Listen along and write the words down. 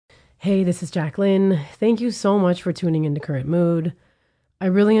Hey, this is Jacqueline. Thank you so much for tuning into Current Mood. I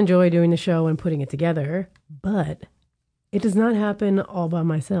really enjoy doing the show and putting it together, but it does not happen all by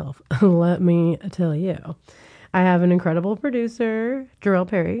myself. Let me tell you. I have an incredible producer, Jarrell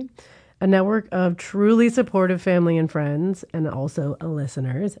Perry, a network of truly supportive family and friends, and also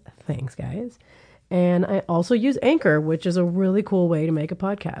listeners. Thanks, guys. And I also use Anchor, which is a really cool way to make a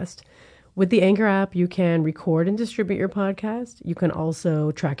podcast. With the Anchor app, you can record and distribute your podcast. You can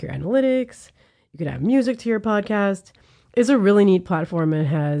also track your analytics. You can add music to your podcast. It's a really neat platform and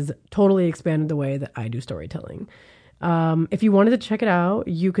has totally expanded the way that I do storytelling. If you wanted to check it out,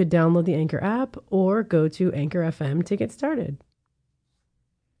 you could download the Anchor app or go to Anchor FM to get started.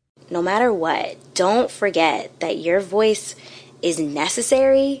 No matter what, don't forget that your voice is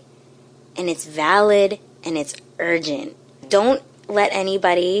necessary and it's valid and it's urgent. Don't let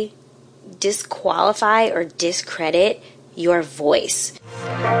anybody disqualify or discredit your voice.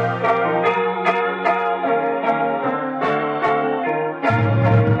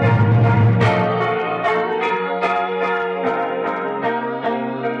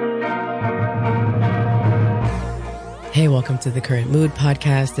 Hey, welcome to the Current Mood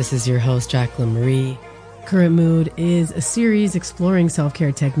podcast. This is your host, Jacqueline Marie. Current Mood is a series exploring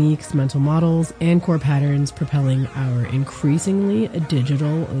self-care techniques, mental models, and core patterns propelling our increasingly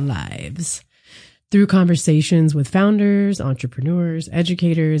digital lives. Through conversations with founders, entrepreneurs,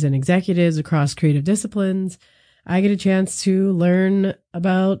 educators, and executives across creative disciplines, I get a chance to learn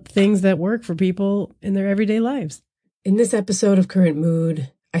about things that work for people in their everyday lives. In this episode of Current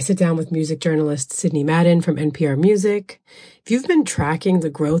Mood, I sit down with music journalist Sidney Madden from NPR Music. If you've been tracking the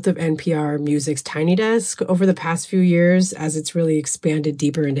growth of NPR Music's Tiny Desk over the past few years as it's really expanded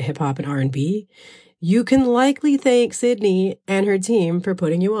deeper into hip-hop and R&B, you can likely thank Sidney and her team for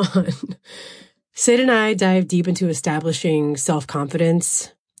putting you on. Sid and I dive deep into establishing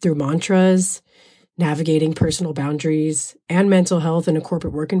self-confidence through mantras, navigating personal boundaries and mental health in a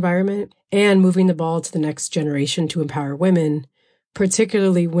corporate work environment, and moving the ball to the next generation to empower women,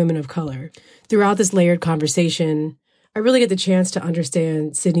 particularly women of color. Throughout this layered conversation, I really get the chance to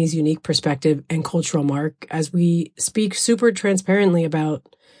understand Sidney's unique perspective and cultural mark as we speak super transparently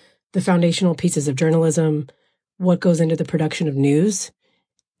about the foundational pieces of journalism, what goes into the production of news,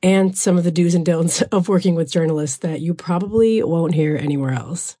 and some of the do's and don'ts of working with journalists that you probably won't hear anywhere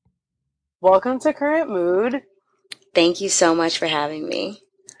else. Welcome to Current Mood. Thank you so much for having me.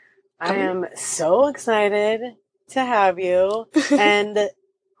 I am so excited to have you. And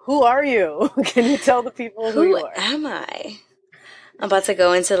who are you? Can you tell the people who you are? Who am I? I'm about to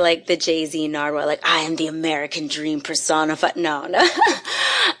go into like the Jay-Z Nardwuar, like I am the American dream personified. No.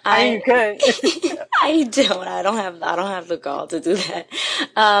 You could. I don't have the gall to do that.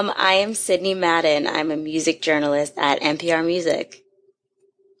 I am Sidney Madden. I'm a music journalist at NPR Music.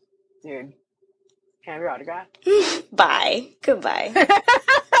 Dude, can I have your autograph? Bye. Goodbye.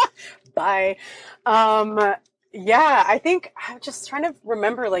 Bye. Yeah, I think I'm just trying to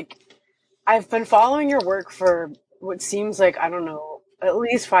remember, like, I've been following your work for what seems like, I don't know, at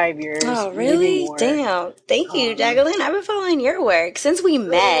least 5 years. Oh, really? Maybe more. Damn. Thank you, Jacqueline. I've been following your work since we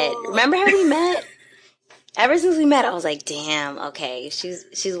met. Remember how we met? Ever since we met, I was like, damn, okay,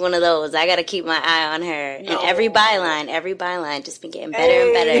 she's one of those. I got to keep my eye on her. No. And every byline just been getting better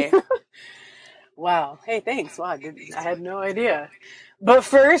and better. Wow. Hey, thanks. Wow, I had no idea. But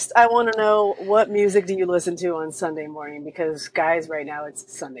first, I want to know, what music do you listen to on Sunday morning? Because, guys, right now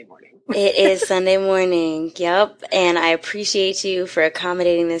it's Sunday morning. It is Sunday morning. Yep. And I appreciate you for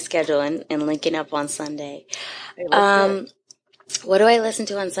accommodating this schedule and linking up on Sunday. Hey, what do I listen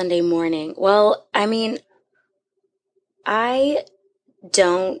to on Sunday morning? Well, I mean, I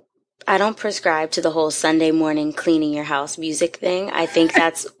don't prescribe to the whole Sunday morning cleaning your house music thing. I think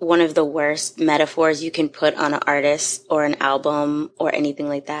that's one of the worst metaphors you can put on an artist or an album or anything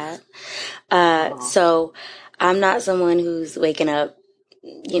like that. So I'm not someone who's waking up,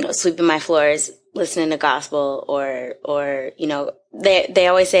 sweeping my floors, listening to gospel or, they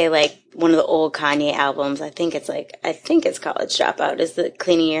always say like one of the old Kanye albums. I think it's College Dropout is the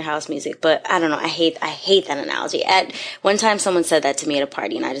cleaning your house music, but I don't know. I hate that analogy. At one time someone said that to me at a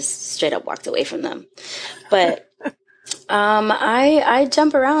party and I just straight up walked away from them. But, I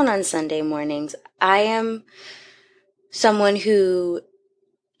jump around on Sunday mornings. I am someone who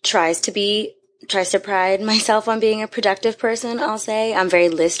tries to pride myself on being a productive person, I'll say. I'm very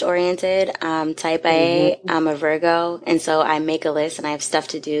list-oriented. I'm type A. Mm-hmm. I'm a Virgo. And so I make a list and I have stuff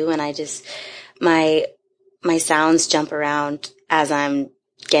to do. And I just, my sounds jump around as I'm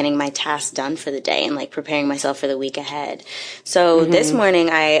getting my tasks done for the day and like preparing myself for the week ahead. So this morning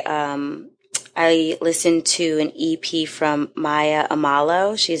I listened to an EP from Maya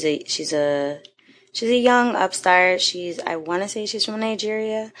Amalo. She's a young upstart. I want to say she's from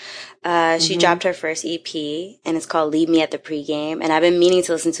Nigeria. She dropped her first EP and it's called Leave Me at the Pregame. And I've been meaning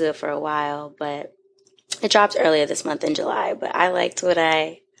to listen to it for a while, but it dropped earlier this month in July, but I liked what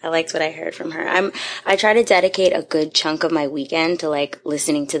I heard from her. I try to dedicate a good chunk of my weekend to like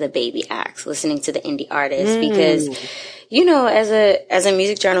listening to the baby acts, listening to the indie artists, because, you know, as a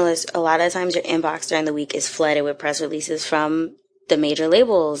music journalist, a lot of times your inbox during the week is flooded with press releases from the major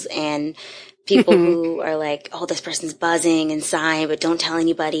labels and people who are like, oh, this person's buzzing and signed, but don't tell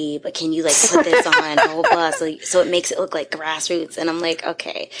anybody, but can you like put this on, blah, blah, blah, so it makes it look like grassroots. And I'm like,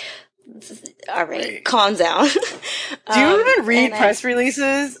 okay. All right, calm down. Do you even read press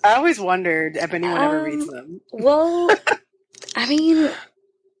releases? I always wondered if anyone ever reads them. Well, I mean,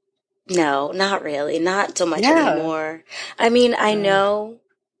 no, not really. Not so much anymore. I mean, I know,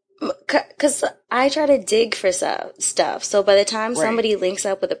 because I try to dig for stuff. So by the time somebody links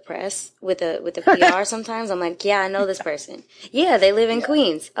up with a PR sometimes, I'm like, yeah, I know this person. Yeah, they live in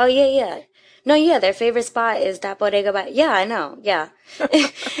Queens. Oh, yeah. No, yeah, their favorite spot is that bodega by. Yeah, I know. Yeah.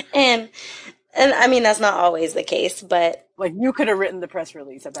 and I mean, that's not always the case, but. Like, you could have written the press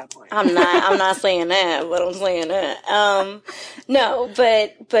release at that point. I'm not saying that, but I'm saying that. No,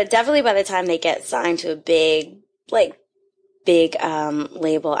 but definitely by the time they get signed to a big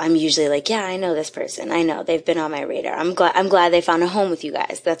label, I'm usually like, yeah, I know this person. I know they've been on my radar. I'm glad they found a home with you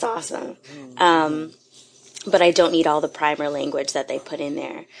guys. That's awesome. But I don't need all the primer language that they put in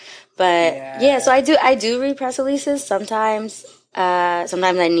there. But yeah, so I do read press releases sometimes.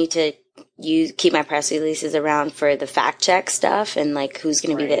 Sometimes I need to keep my press releases around for the fact check stuff and like who's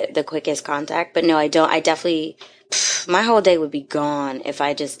going to be the quickest contact. But no, I don't. I definitely, my whole day would be gone if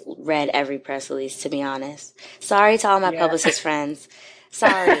I just read every press release, to be honest. Sorry to all my publicist friends.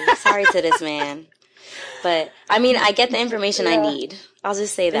 Sorry to this man. But I mean, I get the information I need. I'll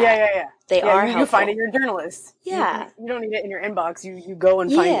just say that. Yeah. They are helpful. You find it. You're a journalist. Yeah. You don't need it in your inbox. You go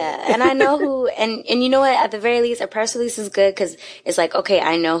and find it. Yeah, and I know who, and you know what? At the very least, a press release is good because it's like, okay,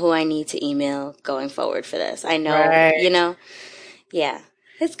 I know who I need to email going forward for this. I know, you know? Yeah,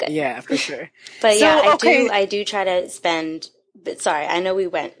 it's good. Yeah, for sure. But I do try to spend, but sorry, I know we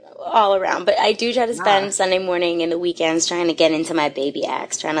went all around, but I do try to spend Sunday morning and the weekends trying to get into my baby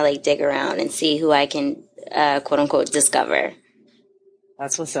acts, trying to like dig around and see who I can, quote unquote, discover.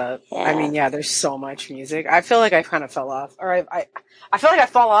 That's what's up. Yeah. I mean, there's so much music. I feel like I kind of fell off, or I feel like I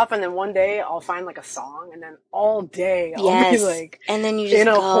fall off, and then one day I'll find like a song, and then all day I'll be like, and then you just in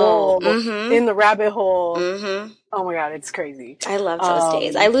a go. hole, in the rabbit hole. Oh my god, it's crazy. I love those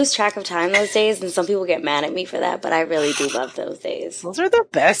days. I lose track of time those days, and some people get mad at me for that, but I really do love those days. Those are the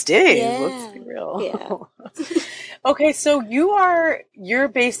best days. Yeah. Let's be real. Yeah. Okay, so you're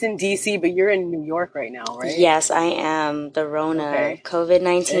based in DC, but you're in New York right now, right? Yes, I am. The Rona,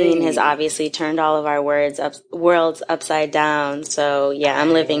 COVID-19 has obviously turned all of our worlds upside down. So yeah,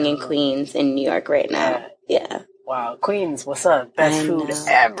 I'm living in Queens in New York right now. Yeah. Wow, Queens, what's up? Best food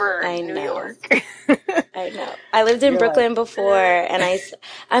ever in New York. I know. I lived in Brooklyn before, and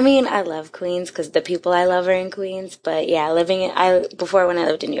I mean, I love Queens because the people I love are in Queens. But yeah, before when I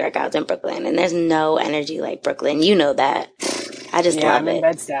lived in New York, I was in Brooklyn, and there's no energy like Brooklyn. You know that. I just love it. I'm in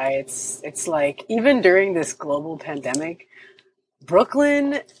Bed-Stuy. It's like, even during this global pandemic,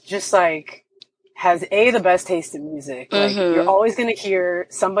 Brooklyn just like has the best taste in music. Like, you're always going to hear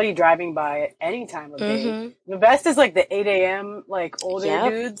somebody driving by at any time of day. The best is like the 8 a.m. like older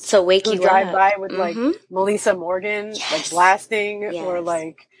dudes so wake who you drive up. by with like Melissa Morgan, like blasting, or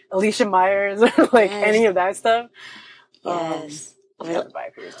like Alicia Myers, or like any of that stuff. Yes. The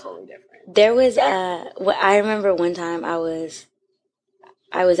vibe here is totally different. There was I remember one time I was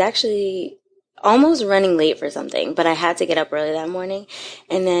actually almost running late for something, but I had to get up early that morning.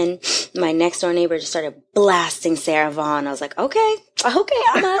 And then my next door neighbor just started blasting Sarah Vaughan. I was like, okay, I'm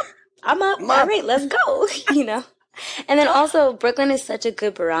up. All right, let's go, you know? And then also Brooklyn is such a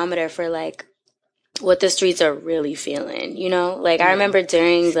good barometer for like what the streets are really feeling, you know? Like I remember in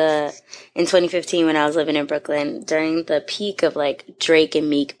 2015 when I was living in Brooklyn, during the peak of like Drake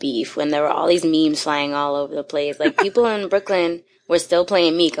and Meek beef, when there were all these memes flying all over the place, like people in Brooklyn were still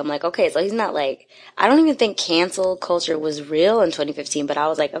playing Meek. I'm like, okay, so he's not like, I don't even think cancel culture was real in 2015, but I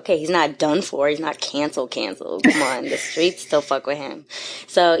was like, okay, he's not done for. He's not canceled. Come on, the streets still fuck with him.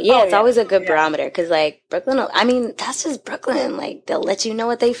 So yeah, it's always a good barometer because like Brooklyn, I mean, that's just Brooklyn. Like they'll let you know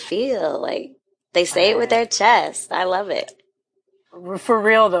what they feel. Like they say it with their chest. I love it. For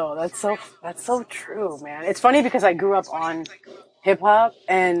real though, that's so true, man. It's funny because I grew up on hip hop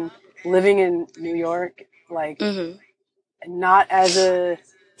and living in New York, like not as a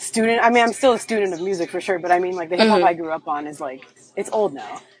student. I mean, I'm still a student of music for sure, but I mean, like the hip hop I grew up on is like it's old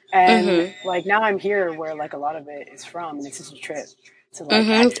now, and like now I'm here where like a lot of it is from, and it's just a trip to like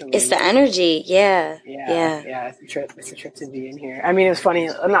actually. It's the energy, yeah. Yeah. It's a trip. It's a trip to be in here. I mean, it was funny.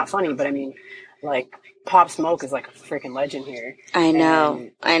 Not funny, but I mean, like Pop Smoke is like a freaking legend here. I know.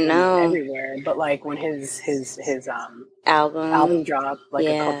 And everywhere. But like when his album dropped like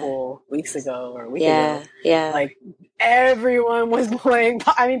a couple weeks ago or a week ago, like everyone was playing.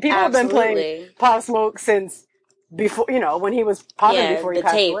 I mean, people have been playing Pop Smoke since before, you know, when he was popping before he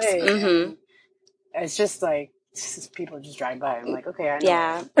passed away. And it's just like people just drive by. I'm like, okay, I know.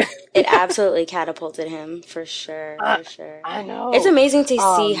 Yeah, it absolutely catapulted him for sure. I know. It's amazing to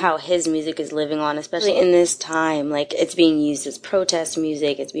see how his music is living on, especially in this time. Like, it's being used as protest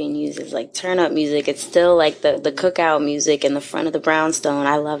music. It's being used as like turn up music. It's still like the cookout music in the front of the brownstone.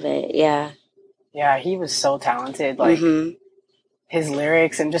 I love it. Yeah. Yeah, he was so talented. Like his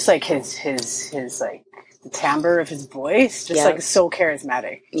lyrics and just like his like the timbre of his voice, just like so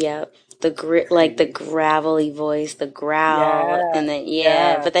charismatic. Yep. The the gravelly voice, the growl, and then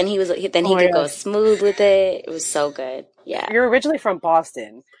but then he could go smooth with it. It was so good. Yeah. You're originally from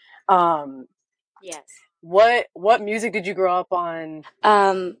Boston. Yes. What music did you grow up on?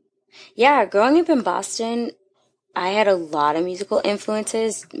 Yeah, growing up in Boston, I had a lot of musical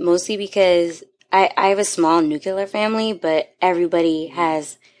influences, mostly because I have a small nuclear family, but everybody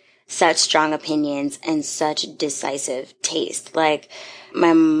has such strong opinions and such decisive taste. Like,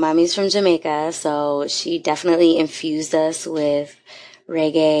 my mommy's from Jamaica, so she definitely infused us with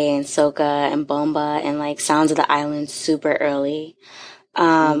reggae and soca and bomba and like sounds of the island super early.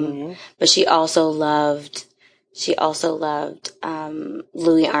 But she also loved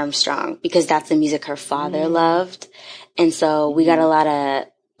Louis Armstrong because that's the music her father loved. And so we got a lot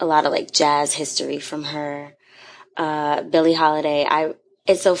of like jazz history from her. Billie Holiday.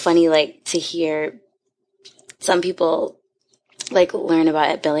 It's so funny, like, to hear some people like learn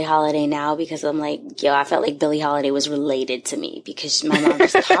about Billie Holiday now because I'm like, yo, I felt like Billie Holiday was related to me because my mom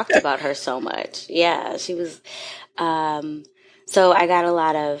just talked about her so much. Yeah, she was. So I got a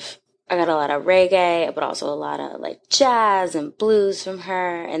lot of reggae, but also a lot of like jazz and blues from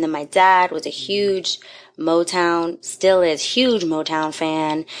her. And then my dad was a huge Motown, still is huge Motown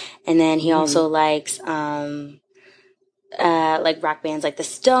fan. And then he also likes like rock bands like the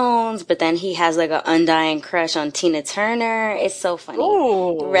Stones, but then he has like an undying crush on Tina Turner. It's so funny.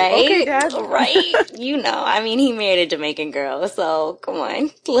 Ooh, right? Okay, Dad. Right? You know, I mean, he married a Jamaican girl, so come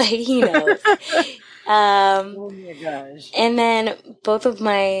on. Like, he knows. Oh my gosh. And then both of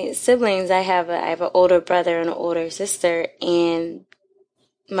my siblings, I have an older brother and an older sister, and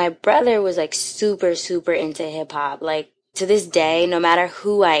my brother was like super, super into hip hop. Like, to this day, no matter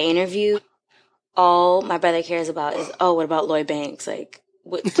who I interview, all my brother cares about is, oh, what about Lloyd Banks? Like,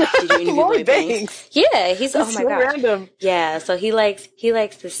 what did you interview Lloyd Banks? Yeah, he's That's oh my so god, random. yeah. So he likes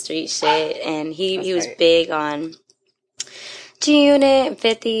the street shit, and he was big on G Unit and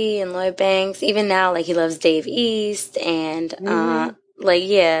 50 and Lloyd Banks. Even now, like, he loves Dave East and like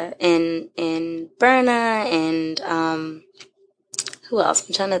and Burna and who else?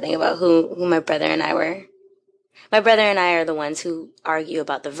 I'm trying to think about who my brother and I were. My brother and I are the ones who argue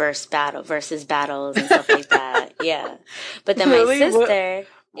about the versus battles and stuff like that. Yeah. But then my sister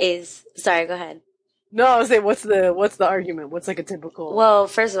is, sorry, go ahead. No, I was saying, what's the argument? What's like a typical? Well,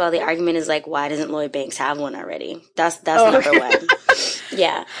 first of all, the argument is like, why doesn't Lloyd Banks have one already? That's number one.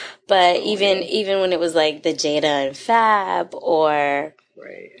 Yeah. But even when it was like the Jada and Fab or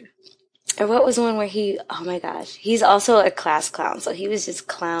what was one where oh my gosh, he's also a class clown, so he was just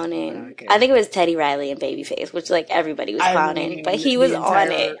clowning. Okay. I think it was Teddy Riley and Babyface, which like everybody was clowning, but he was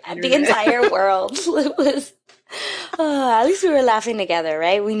on it. The entire world was. At least we were laughing together,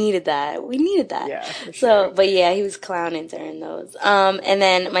 right? We needed that. Yeah, for sure. So, but yeah, he was clowning during those. And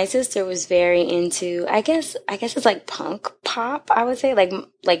then my sister was very into, I guess it's like punk pop, I would say,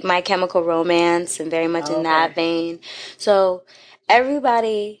 like My Chemical Romance and very much in that vein. So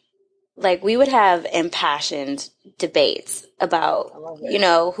everybody, like, we would have impassioned debates about, you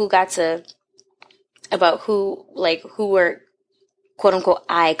know, who were quote unquote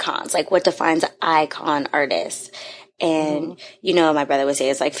icons, like what defines an icon artist. And, you know, my brother would say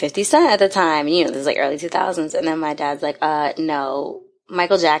it's like 50 Cent at the time. And, you know, this is like early 2000s. And then my dad's like, no,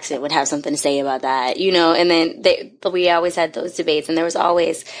 Michael Jackson would have something to say about that, you know. And then we always had those debates, and there was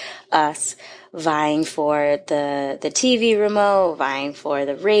always us vying for the TV remote, vying for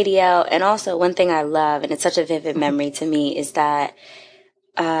the radio. And also one thing I love, and it's such a vivid memory to me, is that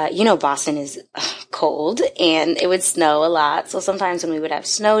you know, Boston is cold and it would snow a lot. So sometimes when we would have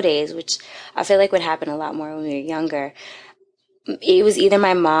snow days, which I feel like would happen a lot more when we were younger, it was either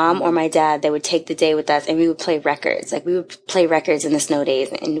my mom or my dad that would take the day with us, and we would play records. Like, we would play records in the snow days,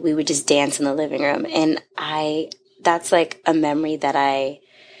 and we would just dance in the living room. And that's like a memory that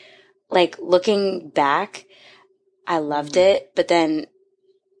like, looking back, I loved it. But then,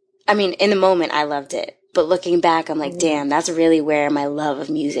 I mean, in the moment, I loved it. But looking back, I'm like, damn, that's really where my love of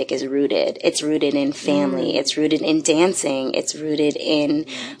music is rooted. It's rooted in family. It's rooted in dancing. It's rooted in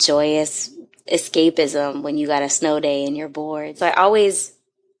joyous escapism when you got a snow day and you're bored. So I always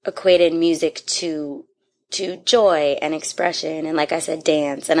equated music to joy and expression, and, like I said,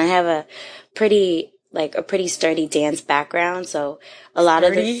 dance. And I have a pretty sturdy dance background, so a lot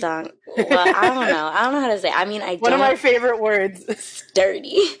of the song, well, I don't know how to say. I mean, one of my favorite words,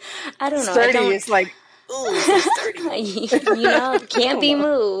 sturdy. I don't know. Sturdy is like, ooh, so sturdy. Can't be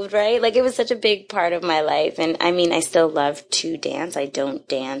moved, right? Like, it was such a big part of my life. And I mean, I still love to dance. I don't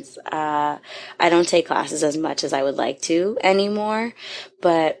dance. I don't take classes as much as I would like to anymore,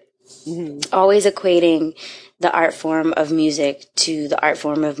 but always equating the art form of music to the art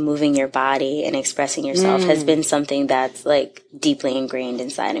form of moving your body and expressing yourself has been something that's, like, deeply ingrained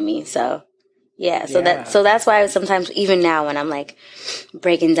inside of me. So yeah. So that's why sometimes, even now, when I'm, like,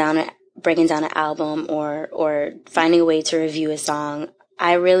 breaking down an album or finding a way to review a song,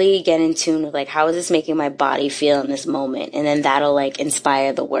 I really get in tune with, like, how is this making my body feel in this moment? And then that'll, like,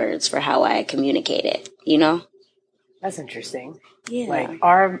 inspire the words for how I communicate it, you know? That's interesting. Yeah. Like,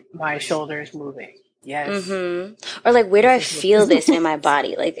 are my shoulders moving? Yes. Or, like, where do I feel this in my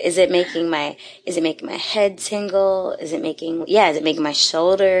body? Like, is it making my head tingle? Is it making my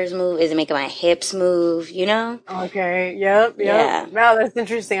shoulders move? Is it making my hips move? You know? Okay. Yep. Yeah. Wow, that's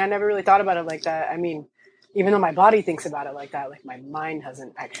interesting. I never really thought about it like that. I mean, even though my body thinks about it like that, like, my mind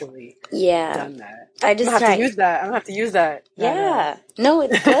hasn't actually done that. I just have to use that. I'm gonna have to use that. Yeah. No,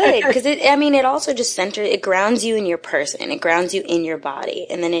 it's good. Because it also just it grounds you in your person. It grounds you in your body.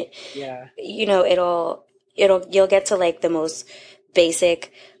 And then you'll get to, like, the most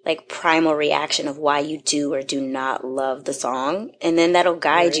basic, like, primal reaction of why you do or do not love the song. And then that'll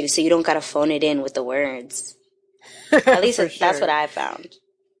guide you, so you don't gotta phone it in with the words. At least that's what I found.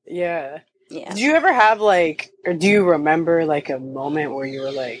 Yeah. Yeah. Did you ever have, like, or do you remember, like, a moment where you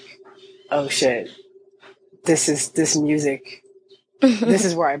were like, oh shit, this music, this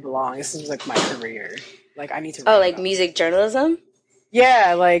is where I belong. This is, like, my career. Like, I need to. Oh, like music journalism?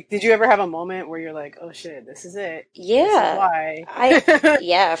 Yeah. Like, did you ever have a moment where you're like, oh shit, this is it? Yeah. This is why.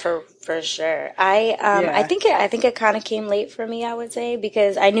 Yeah, for sure. I think it kind of came late for me, I would say,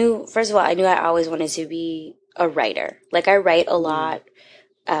 because I knew I always wanted to be a writer. Like, I write a lot.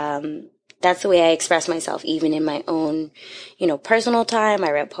 That's the way I express myself, even in my own, personal time.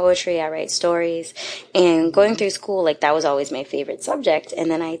 I write poetry, I write stories, and going through school, like, that was always my favorite subject. And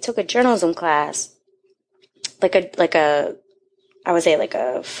then I took a journalism class, I would say like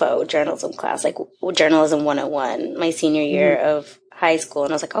a faux journalism class, like Journalism 101, my senior year of high school.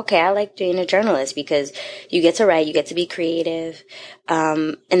 And I was like, okay, I like being a journalist because you get to write, you get to be creative.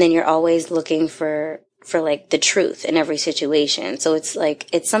 And then you're always looking for like the truth in every situation. So it's like,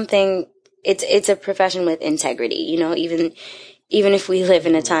 it's a profession with integrity, even if we live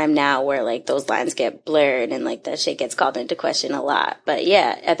in a time now where, like, those lines get blurred and, like, that shit gets called into question a lot. But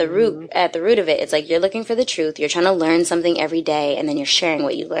yeah, at the root of it, it's like you're looking for the truth. You're trying to learn something every day, and then you're sharing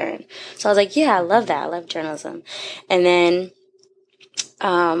what you learn. So I was like, yeah, I love that. I love journalism. And then,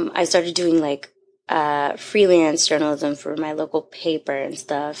 I started doing, like, freelance journalism for my local paper and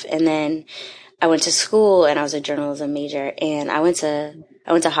stuff. And then I went to school and I was a journalism major, and I went to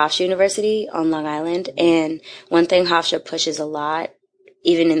Hofstra University on Long Island. And one thing Hofstra pushes a lot,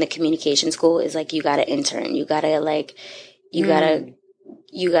 even in the communication school, is, like, you gotta intern. You gotta,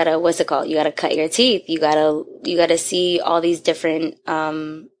 what's it called? You gotta cut your teeth. You gotta see all these different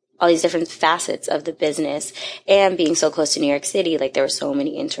facets of the business. And being so close to New York City, like, there were so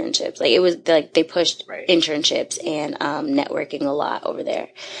many internships. Like, it was like they pushed internships and networking a lot over there.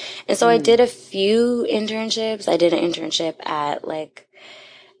 And so I did a few internships. I did an internship at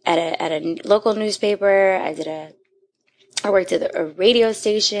a local newspaper. I worked at a radio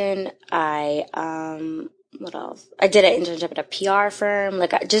station. What else? I did an internship at a PR firm,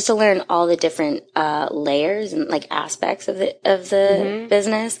 like, just to learn all the different layers and, like, aspects of the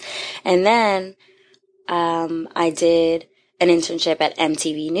business. And then I did an internship at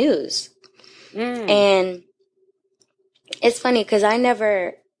MTV News. And it's funny because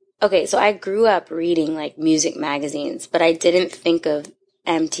so I grew up reading, like, music magazines, but I didn't think of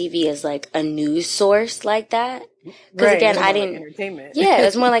MTV as, like, a news source like that. Because again, I like didn't. entertainment. Yeah, it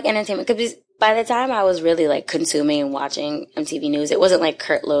was more like entertainment. Because by the time I was really like consuming and watching MTV News, it wasn't like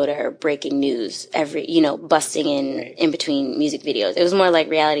Kurt Loder breaking news busting in between music videos. It was more like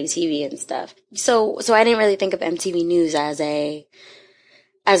reality TV and stuff. So I didn't really think of MTV News as a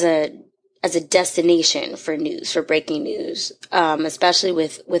destination for news, for breaking news, especially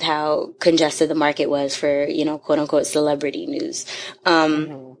with how congested the market was for, quote unquote celebrity news.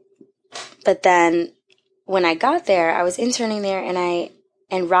 But then when I got there, I was interning there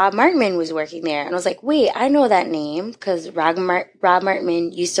and Rob Martman was working there. And I was like, wait, I know that name because Rob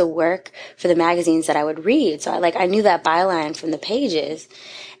Martman used to work for the magazines that I would read. So I knew that byline from the pages.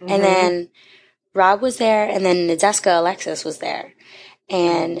 And then Rob was there and then Nadeska Alexis was there.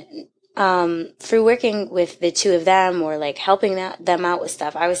 And through working with the two of them or like helping them out with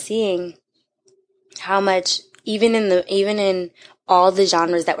stuff, I was seeing how much even in all the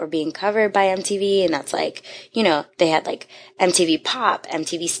genres that were being covered by MTV, and that's like, they had like MTV Pop,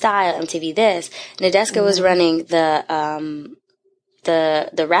 MTV Style, MTV this. Nadeska was running the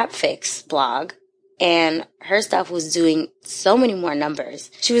Rap Fix blog, and her stuff was doing so many more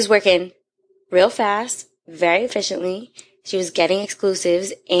numbers. She was working real fast, very efficiently. She was getting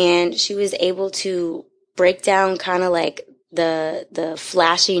exclusives, and she was able to break down kind of like the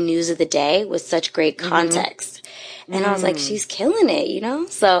flashy news of the day with such great context. And I was like, she's killing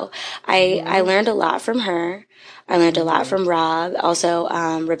it, So I learned a lot from her. I learned a lot from Rob, also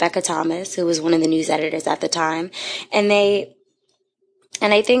Rebecca Thomas, who was one of the news editors at the time. And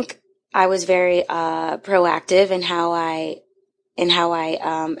I think I was very proactive in how I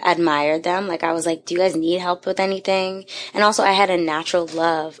admired them. Like I was like, do you guys need help with anything? And also I had a natural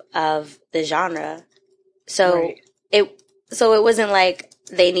love of the genre. So it wasn't like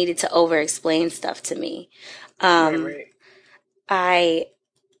they needed to over explain stuff to me.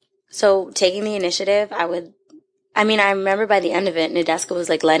 So taking the initiative, I remember by the end of it, Nadeska was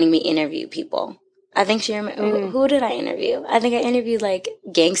like letting me interview people. I think she remember, who did I interview? I think I interviewed like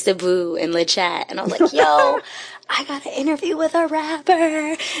Gangsta Boo and Le Chat, and I was like, yo, I got an interview with a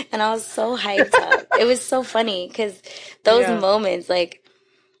rapper. And I was so hyped up. It was so funny because those moments, like,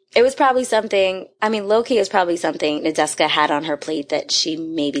 it was probably something, low-key, it was probably something Nadeska had on her plate that she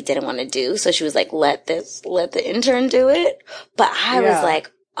maybe didn't want to do. So she was like, let the intern do it. But I was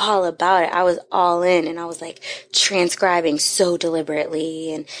like all about it. I was all in, and I was like transcribing so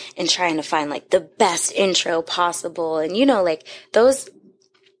deliberately and trying to find like the best intro possible. And like those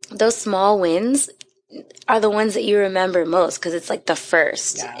small wins are the ones that you remember most because it's like the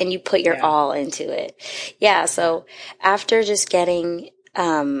first and you put your all into it. Yeah. So after just getting,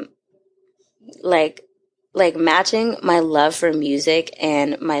 like matching my love for music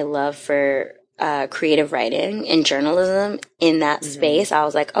and my love for creative writing and journalism in that space, I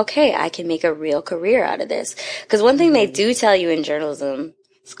was like, okay, I can make a real career out of this. Because one thing they do tell you in journalism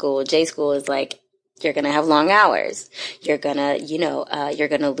school, J school, is like, you're going to have long hours. You're going to, you're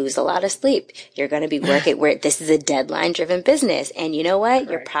going to lose a lot of sleep. You're going to be working where this is a deadline driven business. And you know what?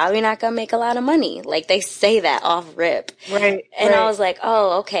 You're probably not going to make a lot of money. Like they say that off rip. Right. And I was like,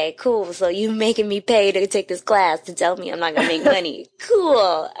 oh, okay, cool. So you making me pay to take this class to tell me I'm not going to make money.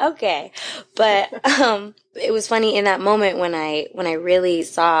 Cool. Okay. But, it was funny in that moment when I really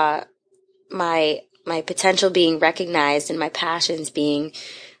saw my potential being recognized and my passions being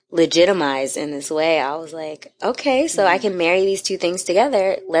legitimized in this way. I was like, okay, so I can marry these two things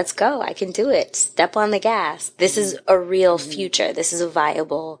together. Let's go. I can do it. Step on the gas. This is a real future. This is a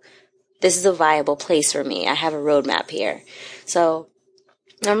viable place for me. I have a roadmap here. So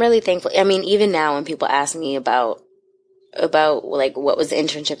I'm really thankful. Even now when people ask me about like what was the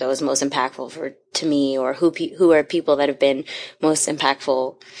internship that was most impactful to me, or who are people that have been most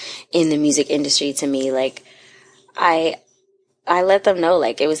impactful in the music industry to me, like I let them know,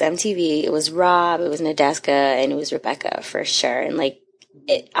 like, it was MTV, it was Rob, it was Nadeska, and it was Rebecca for sure. And like,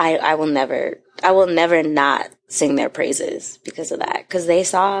 I will never not sing their praises because of that. Because they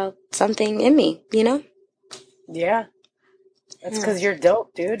saw something in me, Yeah. That's because you're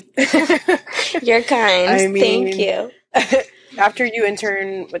dope, dude. You're kind. Thank you. After you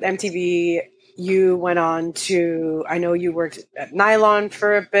interned with MTV, you went on to, I know you worked at Nylon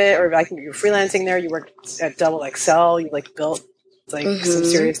for a bit, or I think you were freelancing there. You worked at Double XL. You like built like some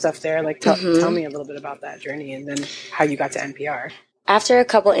serious stuff there. Like tell me a little bit about that journey and then how you got to NPR. After a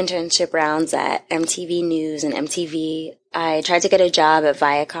couple internship rounds at MTV News and MTV, I tried to get a job at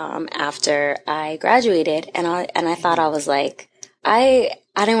Viacom after I graduated, and I thought I was like, I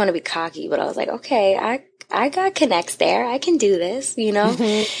didn't want to be cocky, but I was like, okay, I got connects there. I can do this,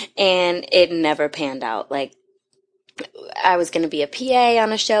 And it never panned out. Like, I was going to be a PA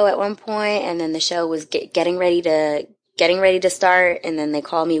on a show at one point, and then the show was getting ready to start, and then they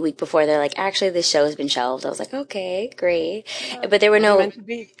called me a week before. They're like, actually, this show has been shelved. I was like, okay, great. But there were no... meant to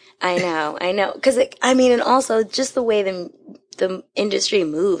be. I know. Because, and also just the way the industry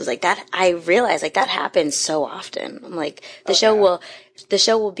moves, like that, I realize, like, that happens so often. I'm like, the show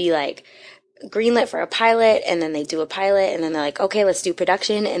will be, like, greenlit for a pilot, and then they do a pilot, and then they're like, okay, let's do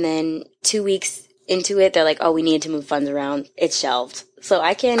production, and then 2 weeks into it, they're like, oh, we need to move funds around. It's shelved. So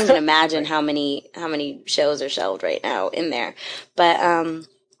I can't even imagine how many shows are shelved right now in there. But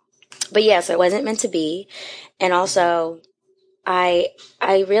yeah, so it wasn't meant to be. And also I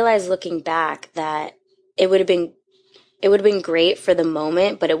realized looking back that it would have been great for the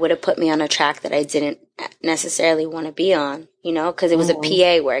moment, but it would have put me on a track that I didn't necessarily want to be on, because it was a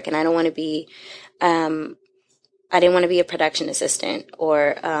PA work, and I don't want to be, I didn't want to be a production assistant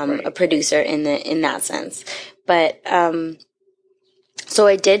or a producer in that sense. But so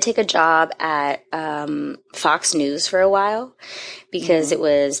I did take a job at Fox News for a while because it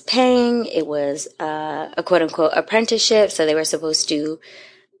was paying. It was a quote unquote apprenticeship, so they were supposed to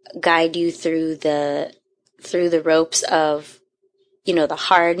guide you through the ropes of the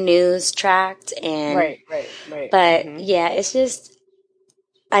hard news tract and right. But yeah, it's just,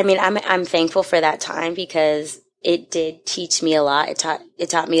 I'm thankful for that time because it did teach me a lot. It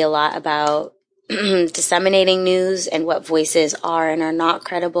taught me a lot about disseminating news and what voices are and are not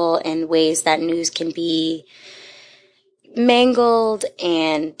credible, and ways that news can be mangled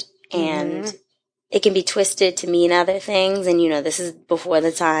and it can be twisted to mean other things. And this is before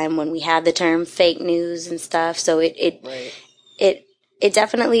the time when we had the term fake news and stuff. So it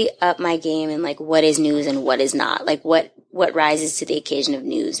definitely upped my game in like what is news and what is not, like what rises to the occasion of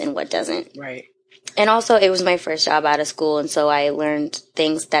news and what doesn't. Right. And also, it was my first job out of school, and so I learned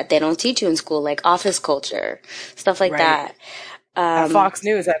things that they don't teach you in school, like office culture, stuff like that. At Fox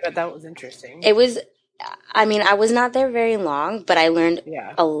News, I bet that was interesting. It was, I was not there very long, but I learned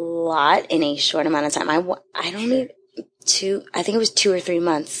a lot in a short amount of time. I think it was 2 or 3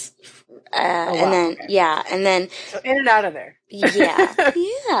 months. And then so in and out of there.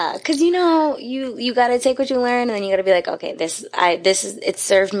 yeah, because you got to take what you learn, and then you got to be like, okay, it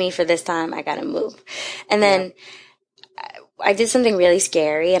served me for this time. I got to move, and then I did something really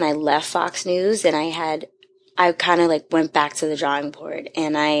scary, and I left Fox News, and I kind of like went back to the drawing board,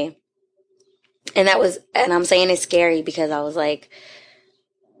 and I'm saying it's scary because I was like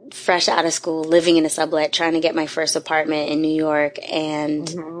fresh out of school, living in a sublet, trying to get my first apartment in New York,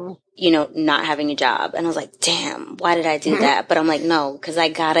 and not having a job. And I was like, damn, why did I do that? But I'm like, no, because I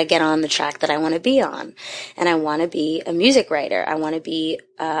gotta get on the track that I want to be on. And I want to be a music writer. I want to be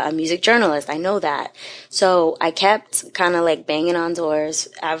a music journalist. I know that. So I kept kind of like banging on doors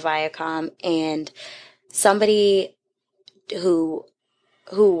at Viacom, and somebody who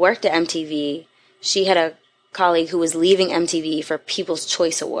worked at MTV, she had a colleague who was leaving MTV for People's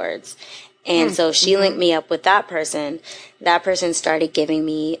Choice Awards. And so she linked me up with that person. That person started giving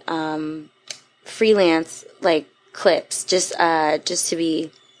me freelance like clips just to be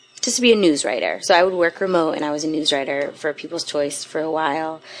a news writer. So I would work remote, and I was a news writer for People's Choice for a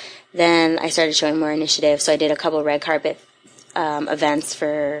while. Then I started showing more initiative. So I did a couple red carpet events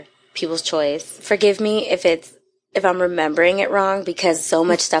for People's Choice. Forgive me if I'm remembering it wrong, because so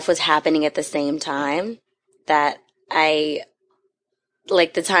much stuff was happening at the same time that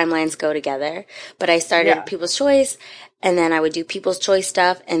the timelines go together. But I started People's Choice, and then I would do People's Choice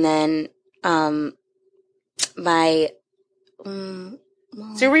stuff, and then so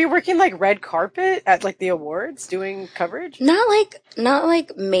were you working like red carpet at like the awards, doing coverage? Not like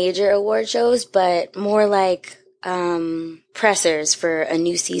major award shows, but more like pressers for a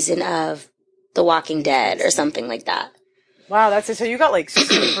new season of The Walking Dead or something like that. Wow, that's it. So you got like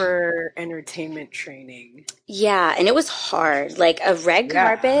super entertainment training. Yeah, and it was hard. Like a red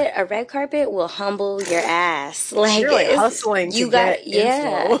carpet will humble your ass. Like you're like hustling. You're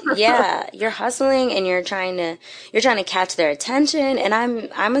hustling, and you're trying to catch their attention. And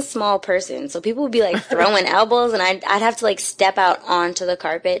I'm a small person, so people would be like throwing elbows, and I'd have to like step out onto the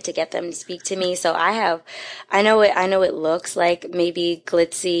carpet to get them to speak to me. So I know it looks like maybe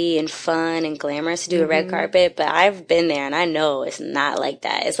glitzy and fun and glamorous to do a red carpet, but I've been there, and I know it's not like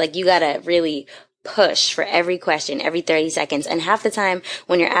that. It's like you gotta really push for every question every 30 seconds. And half the time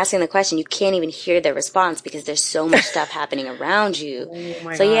when you're asking the question, you can't even hear the response because there's so much stuff happening around you.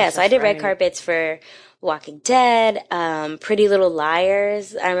 So I did red carpets for Walking Dead, Pretty Little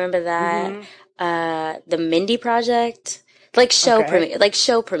Liars. I remember that. The Mindy Project. Like show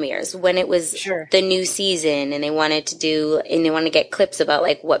premieres when it was the new season, and they wanted to get clips about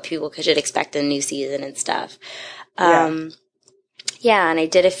like what people should expect in the new season and stuff. Yeah, and I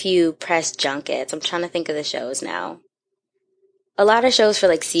did a few press junkets. I'm trying to think of the shows now. A lot of shows for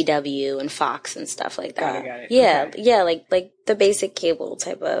like CW and Fox and stuff like that. Got it. Yeah, Okay. yeah, like the basic cable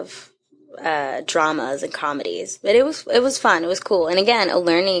type of dramas and comedies. But it was fun. It was cool. And again, a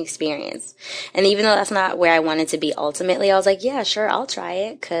learning experience. And even though that's not where I wanted to be ultimately, I was like, yeah, sure, I'll try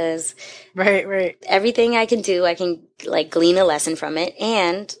it, because Right. everything I can do, I can like glean a lesson from it.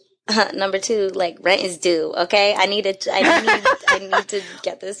 And number two, like, rent is due. Okay, I need to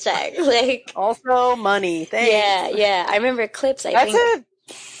get this check. Like, Also money. Thanks. yeah. I remember clips. That's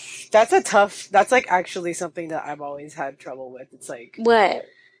like actually something that I've always had trouble with. It's like, What?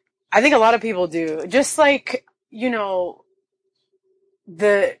 I think a lot of people do. Just like,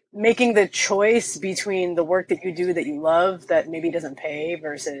 making the choice between the work that you do that you love that maybe doesn't pay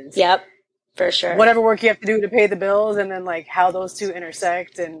versus Yep, for sure. whatever work you have to do to pay the bills, and then like how those two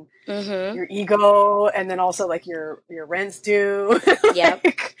intersect, and your ego, and then also like your rent's due. Yep.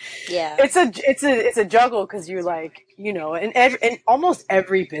 Like, Yeah. It's a juggle, because you like, in almost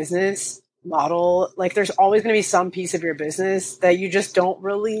every business model, like there's always going to be some piece of your business that you just don't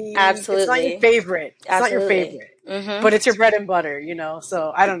really. Absolutely. It's not your favorite. It's not your Absolutely. favorite. But it's your bread and butter,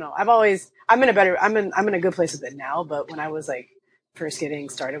 So I don't know. I'm in a good place with it now. But when I was like first getting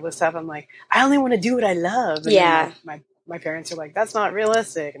started with stuff, I'm like, I only want to do what I love. And Yeah. then my parents are like, that's not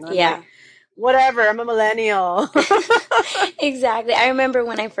realistic. And I'm Yeah. like, whatever, I'm a millennial. Exactly. I remember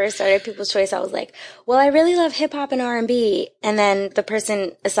when I first started People's Choice, I was like, well, I really love hip hop and R&B. And then the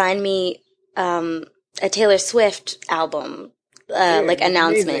person assigned me a Taylor Swift album, like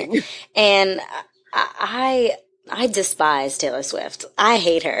announcement. Amazing. And I despise Taylor Swift. I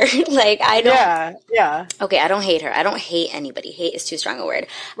hate her. Like, I don't. Yeah. Okay, I don't hate her. I don't hate anybody. Hate is too strong a word.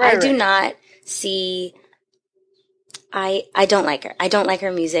 Right, I do not see. I don't like her. I don't like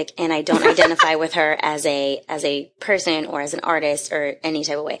her music, and I don't identify with her as a person or as an artist or any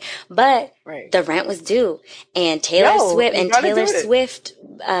type of way. But the rent was due, and Taylor Swift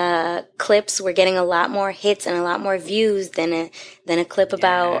clips were getting a lot more hits and a lot more views than a clip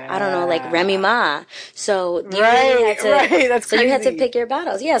about, I don't know, like Remy Ma. So you really had to, that's so crazy. you had to pick your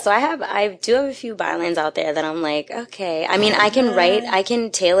battles. Yeah. So I do have a few bylines out there that I'm like, okay. I mean, I can write, I can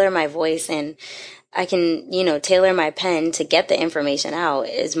tailor my voice, and I can, tailor my pen to get the information out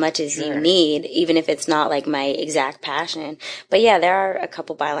as much as you need, even if it's not like my exact passion. But yeah, there are a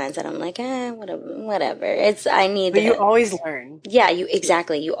couple bylines that I'm like, whatever. But you always learn. Yeah,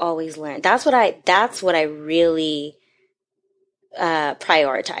 you always learn. That's what I really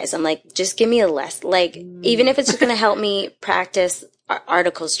prioritize. I'm like, just give me a lesson. Like, even if it's just going to help me practice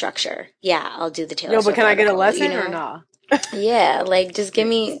article structure. Yeah, I'll do the Taylor Swift but can I get a article, lesson or not? Yeah, like, just give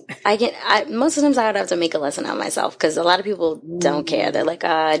me, most of the times I would have to make a lesson out myself, because a lot of people don't care. They're like,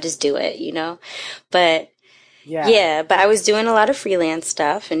 just do it, But but I was doing a lot of freelance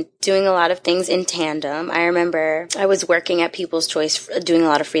stuff and doing a lot of things in tandem. I remember I was working at People's Choice, doing a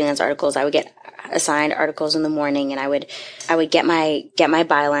lot of freelance articles. I would get assigned articles in the morning, and I would get my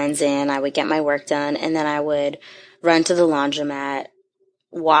bylines in, I would get my work done, and then I would run to the laundromat,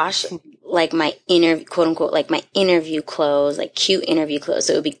 wash like my quote unquote, like my interview clothes, like cute interview clothes.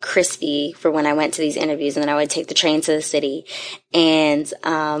 So it would be crispy for when I went to these interviews, and then I would take the train to the city and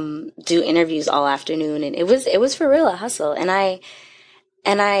do interviews all afternoon. And it was for real a hustle. And I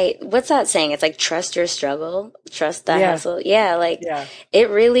what's that saying? It's like, trust your struggle, trust that hustle. Yeah, like it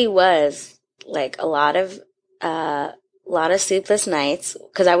really was like a lot of sleepless nights,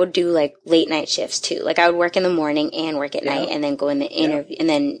 because I would do like late night shifts too. Like, I would work in the morning and work at night, and then go in the interview, and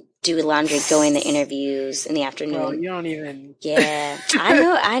then do laundry, go in the interviews in the afternoon. Bro, you don't even. Yeah,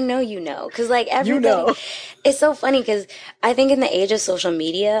 I know, because like everything, it's so funny, because I think in the age of social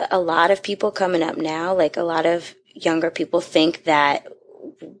media, a lot of people coming up now, like a lot of younger people, think that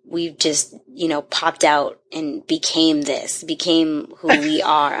we've just, popped out and became who we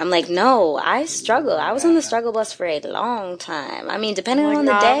are. I'm like, no, I struggle. I was on the struggle bus for a long time. I mean, depending on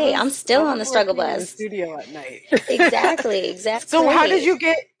the day, I'm still on the struggle bus. In the studio at night. Exactly. So how did you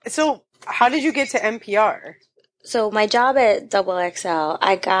get to NPR? So my job at Double XL,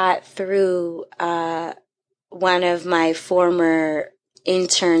 I got through one of my former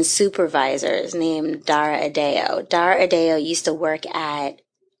intern supervisors named Dara Adeo. Dara Adeo used to work at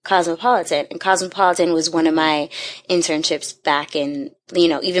Cosmopolitan, and Cosmopolitan was one of my internships back in,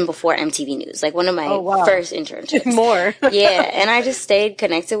 even before MTV News, like one of my first internships. More. Yeah, and I just stayed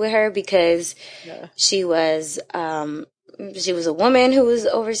connected with her because she was a woman who was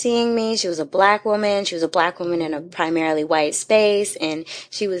overseeing me. She was a black woman. She was a black woman in a primarily white space, and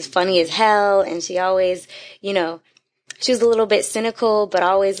she was funny as hell, and she always, she was a little bit cynical, but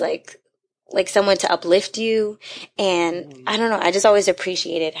always like like someone to uplift you. And I don't know, I just always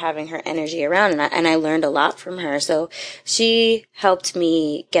appreciated having her energy around, and I learned a lot from her. So she helped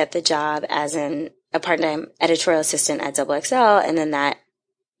me get the job as a part-time editorial assistant at XXL, and then that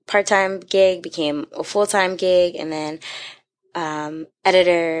part-time gig became a full-time gig, and then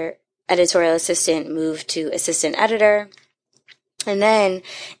editorial assistant moved to assistant editor. And then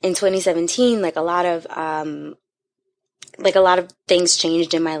in 2017, like a lot of things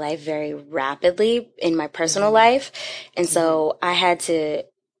changed in my life very rapidly in my personal life. And so I had to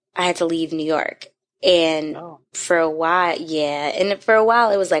leave New York. And for a while,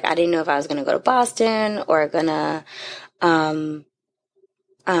 it was like, I didn't know if I was going to go to Boston or gonna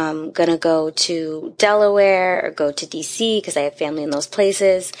go to Delaware or go to DC because I have family in those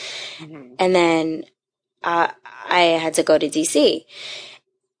places. And then I had to go to DC.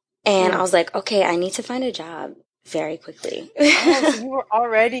 And I was like, okay, I need to find a job very quickly. Oh, so you were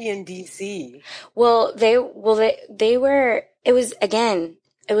already in DC.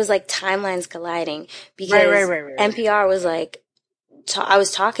 It was like timelines colliding because Right. NPR was like, I was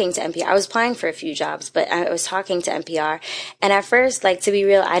talking to NPR. I was applying for a few jobs, but I was talking to NPR. And at first, like, to be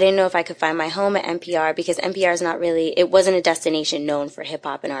real, I didn't know if I could find my home at NPR because NPR is not really, it wasn't a destination known for hip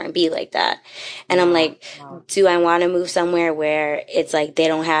hop and R&B like that. And I'm like, do I want to move somewhere where it's like they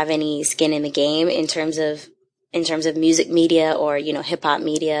don't have any skin in the game in terms of music media or, you know, hip hop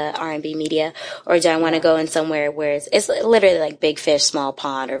media, R&B media, or do I want to go in somewhere where it's literally like big fish, small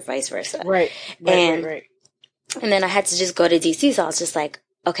pond, or vice versa? Right. And then I had to just go to DC, so I was just like,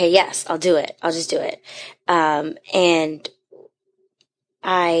 okay, yes, I'll do it. I'll just do it. And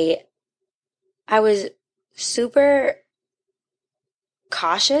I was super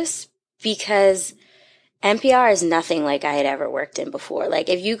cautious because NPR is nothing like I had ever worked in before. Like,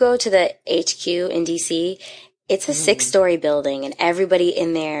 if you go to the HQ in DC, it's a 6-story building, and everybody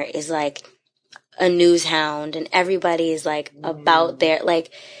in there is like a news hound, and everybody is like about their,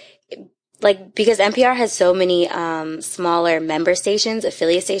 like, because NPR has so many smaller member stations,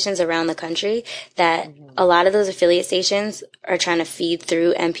 affiliate stations around the country, that a lot of those affiliate stations are trying to feed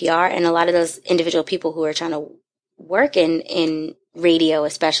through NPR, and a lot of those individual people who are trying to work in radio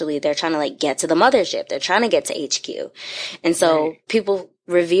especially, they're trying to like get to the mothership. They're trying to get to HQ. And so people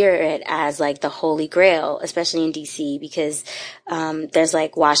revere it as like the holy grail, especially in DC, because there's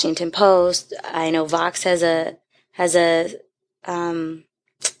like Washington Post. I know Vox has an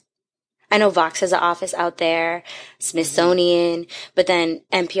office out there, Smithsonian, but then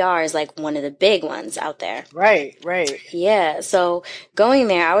NPR is like one of the big ones out there. Right. Yeah. So going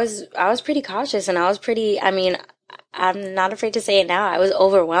there, I was pretty cautious, and I'm not afraid to say it now. I was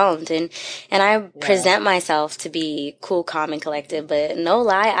overwhelmed, and I present myself to be cool, calm, and collected, but no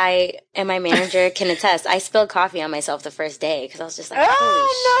lie, I and my manager can attest. I spilled coffee on myself the first day because I was just like,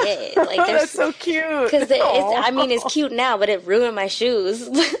 holy shit. Like, that's so cute. Because it's cute now, but it ruined my shoes.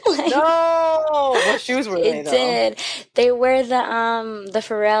 Like, no! What shoes were they, It did. They were the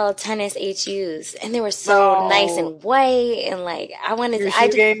Pharrell tennis HUs, and they were so nice and white, and like, Your shoe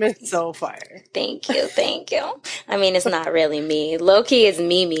game is so fire. Thank you. I mean, it's not really me. Low key, it's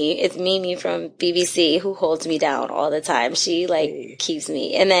Mimi. It's Mimi from BBC who holds me down all the time. She keeps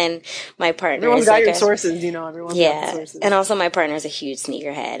me. And then my partner Everyone's got your sources, you know. Everyone's got the sources. And also my partner is a huge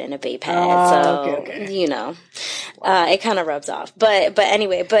sneakerhead and a babe head, so okay. you know, it kind of rubs off. But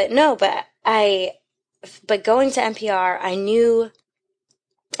anyway, but going to NPR, I knew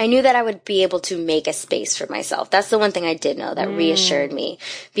that I would be able to make a space for myself. That's the one thing I did know that reassured me,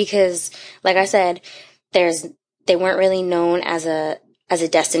 because, like I said, they weren't really known as a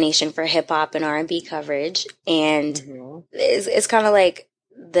destination for hip hop and R&B coverage, and it's kind of like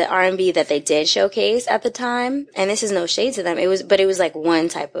the R&B that they did showcase at the time. And this is no shade to them. It was like one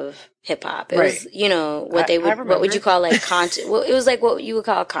type of hip hop. It was, you know, what would you call like conscious? Well, it was like what you would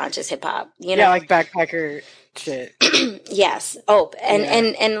call conscious hip hop. You know, yeah, like backpacker shit. Yes. Oh,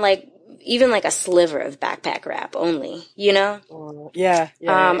 and like even like a sliver of backpack rap only. You know. Yeah.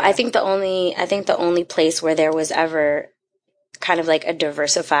 I think the only place where there was ever kind of like a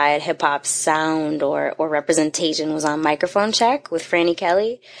diversified hip hop sound or representation was on Microphone Check with Franny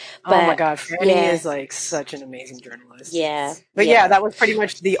Kelly. But, oh my God, Franny is like such an amazing journalist. Yeah. But yeah, that was pretty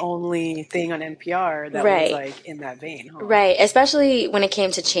much the only thing on NPR that was like in that vein. Huh? Right. Especially when it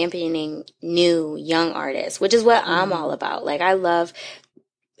came to championing new young artists, which is what I'm all about. Like,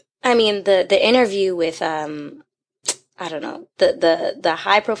 the interview with, I don't know, the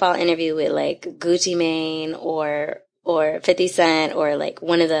high profile interview with like Gucci Mane or or 50 Cent or like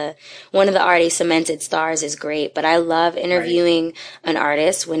one of the already cemented stars is great. But I love interviewing an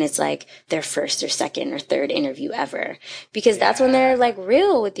artist when it's like their first or second or third interview ever, because that's when they're like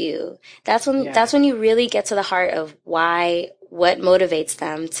real with you. That's when you really get to the heart of what motivates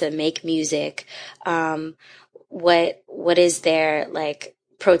them to make music. What is their like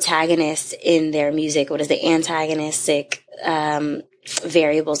protagonist in their music? What is the antagonistic,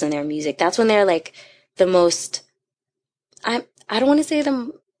 variables in their music? That's when they're like the most, I don't want to say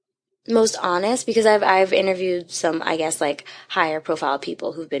the most honest, because I've interviewed some, I guess, like higher profile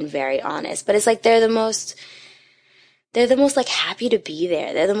people who've been very honest, but it's like they're the most like happy to be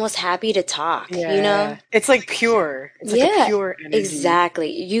there. They're the most happy to talk, you know? It's like pure. It's like a pure energy.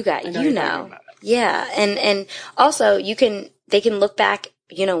 Exactly. You know. Yeah. And also they can look back,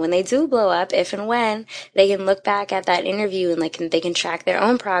 you know, when they do blow up, if and when, they can look back at that interview and like they can track their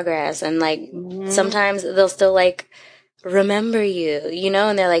own progress, and like sometimes they'll still like remember you, you know,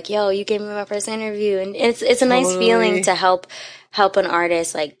 and they're like, yo, you gave me my first interview. And it's a nice feeling to help an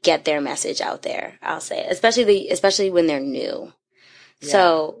artist like get their message out there, I'll say, especially when they're new.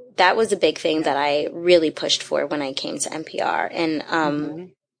 So that was a big thing that I really pushed for when I came to NPR.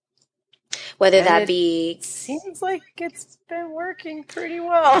 And whether that be, seems like it's been working pretty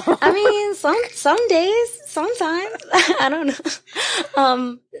well. I mean, some days, sometimes, I don't know.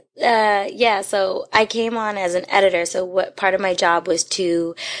 So I came on as an editor. So what part of my job was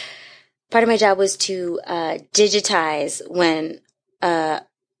to digitize when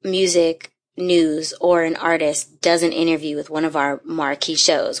music news or an artist does an interview with one of our marquee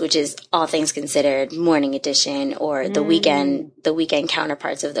shows, which is All Things Considered, Morning Edition, or the weekend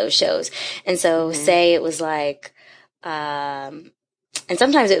counterparts of those shows. And so say it was like, and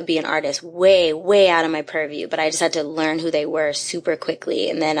sometimes it would be an artist way, way out of my purview, but I just had to learn who they were super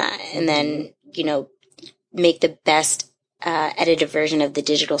quickly. And then, you know, make the best edited version of the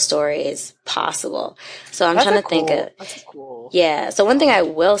digital stories possible. So I'm trying to think of, that's cool. Yeah. So one thing I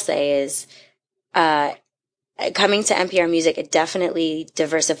will say is, coming to NPR Music, it definitely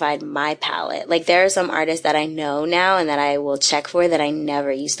diversified my palette. Like there are some artists that I know now and that I will check for that I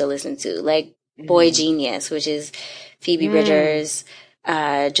never used to listen to, like Boy Genius, which is Phoebe Bridgers,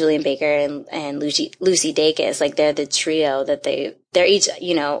 Julian Baker and Lucy Dacus. Like they're the trio that they're each,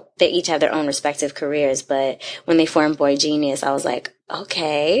 you know, they each have their own respective careers. But when they formed Boy Genius, I was like,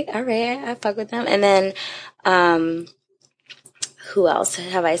 okay, all right, I fuck with them. And then, who else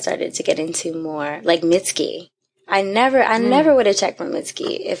have I started to get into more? Like Mitski. I never would have checked for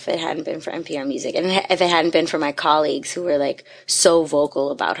Mitski if it hadn't been for NPR Music, and if it hadn't been for my colleagues who were like so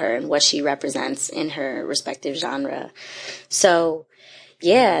vocal about her and what she represents in her respective genre. So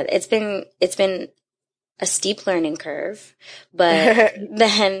yeah, it's been a steep learning curve, but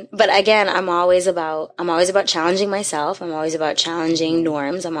again, I'm always about challenging myself. I'm always about challenging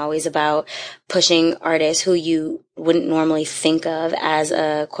norms. I'm always about pushing artists who you wouldn't normally think of as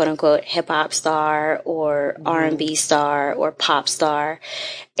a quote unquote hip hop star or R&B star or pop star.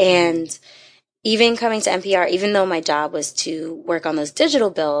 And even coming to NPR, even though my job was to work on those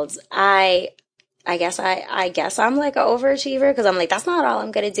digital builds, I guess I'm like an overachiever, because I'm like, that's not all I'm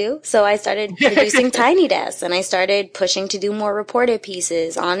going to do. So I started producing Tiny Desk, and I started pushing to do more reported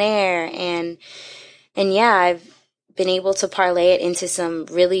pieces on air. And yeah, I've been able to parlay it into some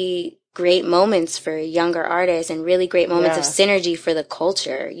really great moments for younger artists and really great moments of synergy for the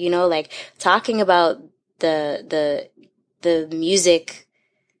culture, you know, like talking about the music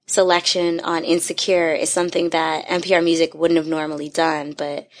selection on Insecure is something that NPR Music wouldn't have normally done,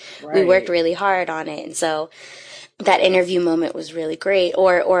 but we worked really hard on it. And so that interview moment was really great.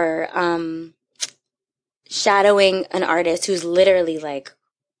 Or shadowing an artist who's literally like,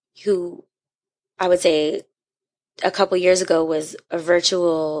 who I would say a couple years ago was a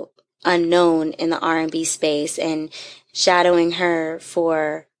virtual unknown in the R&B space, and shadowing her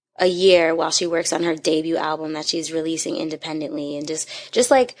for a year while she works on her debut album that she's releasing independently, and just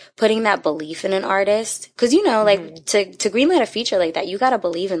like putting that belief in an artist. Cause you know, like to greenlight a feature like that, you gotta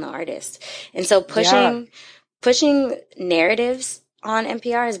believe in the artist. And so pushing narratives on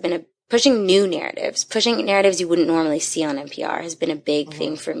NPR has been pushing new narratives, pushing narratives you wouldn't normally see on NPR has been a big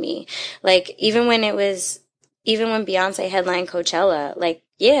thing for me. Like even when Beyonce headlined Coachella, like,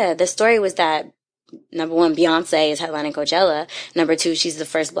 yeah, the story was that number one, Beyonce is headlining Coachella. Number two, she's the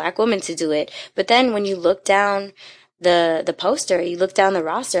first Black woman to do it. But then when you look down the poster, you look down the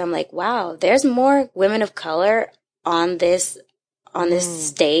roster, I'm like, wow, there's more women of color on this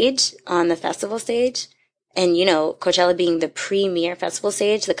stage, on the festival stage, and, you know, Coachella being the premier festival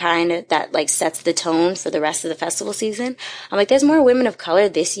stage, the kind that like sets the tone for the rest of the festival season. I'm like, there's more women of color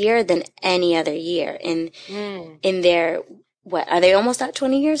this year than any other year in their, what, are they almost at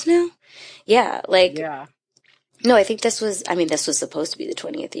 20 years now? Yeah. Like, Yeah. no, I think this was supposed to be the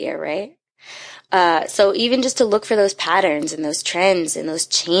 20th year, right? So even just to look for those patterns and those trends and those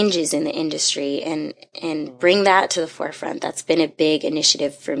changes in the industry and bring that to the forefront, that's been a big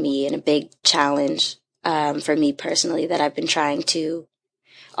initiative for me and a big challenge, for me personally that I've been trying to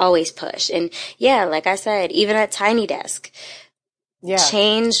always push. And yeah, like I said, even at Tiny Desk,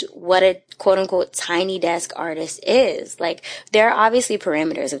 change what a quote unquote tiny desk artist is. Like, there are obviously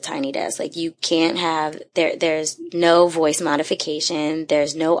parameters of Tiny Desk. Like, you can't have, there's no voice modification.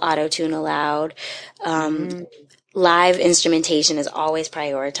 There's no auto tune allowed. Live instrumentation is always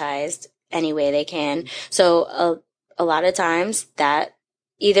prioritized any way they can. So a lot of times that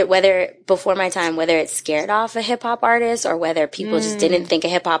either whether before my time, whether it scared off a hip hop artist or whether people just didn't think a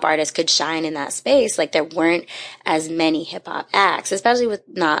hip hop artist could shine in that space. Like, there weren't as many hip hop acts, especially with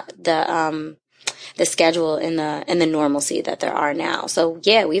not the schedule and the normalcy that there are now. So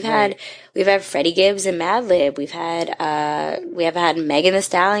yeah, we've had Freddie Gibbs and Madlib. We have had Megan Thee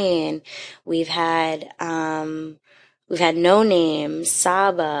Stallion. We've had No Name,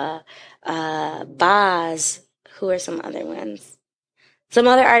 Saba, Boz. Who are some other ones? Some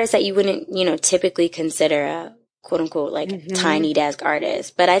other artists that you wouldn't, you know, typically consider a quote unquote like tiny desk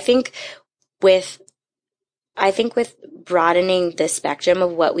artist. But I think with broadening the spectrum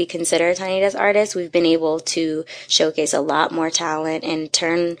of what we consider a tiny desk artist, we've been able to showcase a lot more talent and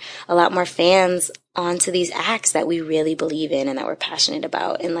turn a lot more fans onto these acts that we really believe in and that we're passionate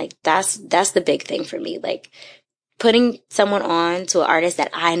about. And like, that's the big thing for me. Like, putting someone on to an artist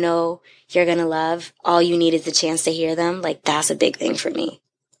that I know you're going to love, all you need is the chance to hear them. Like, that's a big thing for me.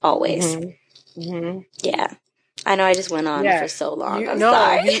 Always. Yeah. I know I just went on for so long. I'm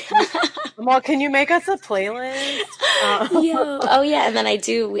sorry. Well, can you make us a playlist? Oh yeah. And then I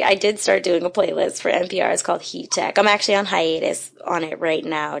did start doing a playlist for NPR. It's called Heat Check. I'm actually on hiatus on it right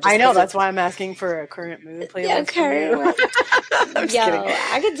now. I know. That's why I'm asking for a current mood playlist. Yeah, current.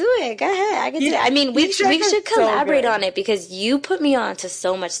 I could do it. Go ahead. I could do it. I mean, we should collaborate on it because you put me on to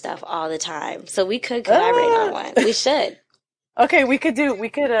so much stuff all the time. So we could collaborate on one. We should. Okay, we could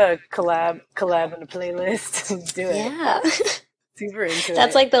collab in a playlist. Let's do it. Yeah. Super into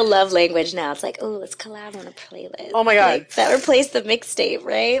That's like the love language now. It's like, oh, let's collab on a playlist. Oh my god. Like, that replaced the mixtape,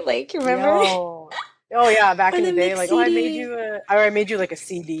 right? Like, you remember? No. Oh yeah, back in the day, like, CD. I made you like a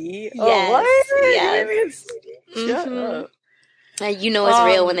CD. Yes. Oh, what? Yes. You made me a CD? Shut up. You know it's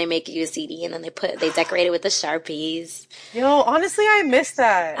real when they make you a CD and then they decorate it with the Sharpies. Yo, honestly, I miss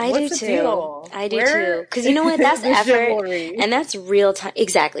that. What's the deal? I do too. Because you know what? That's effort. Chivalry. And that's real time.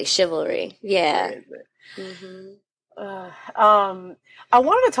 Exactly. Chivalry. Yeah. I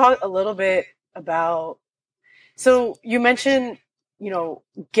wanted to talk a little bit about, so you mentioned, you know,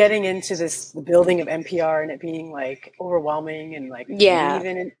 getting into the building of NPR and it being like overwhelming and like maybe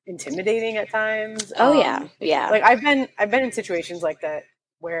even intimidating at times. Oh yeah. Yeah. Like I've been in situations like that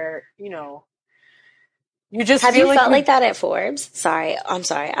where, you know, you just have feel you felt like that at Forbes? I'm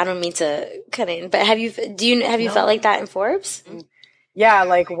sorry. I don't mean to cut in, but have you felt like that in Forbes? Yeah.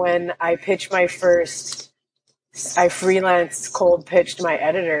 Like when I pitched I freelance cold pitched my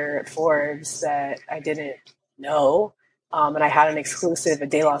editor at Forbes that I didn't know. And I had a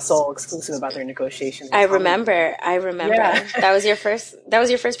De La Soul exclusive about their negotiations. I remember. Yeah. That was your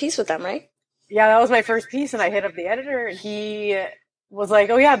first piece with them, right? Yeah, that was my first piece. And I hit up the editor and he was like,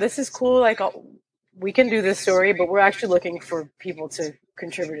 oh yeah, this is cool. Like, we can do this story, but we're actually looking for people to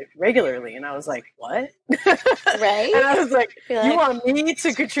contribute regularly. And I was like, what? Right? And I was like, you want me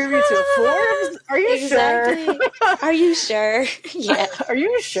to contribute to Forbes? Are you sure? Are you sure? Yeah. Are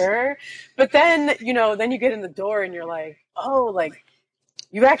you sure? But then, you know, then you get in the door and you're like, oh, like,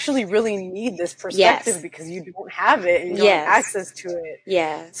 you actually really need this perspective because you don't have it and you don't have access to it.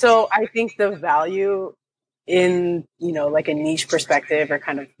 Yeah. So I think the value in, you know, like a niche perspective or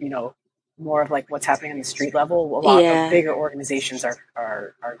kind of, you know, more of like what's happening on the street level, a lot of bigger organizations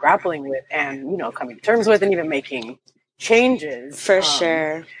are grappling with and, you know, coming to terms with and even making changes. For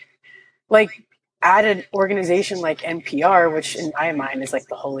sure. Like at an organization like NPR, which in my mind is like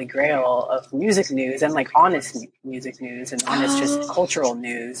the holy grail of music news and like honest music news and honest just cultural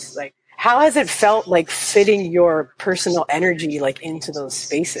news. Like, how has it felt like fitting your personal energy like into those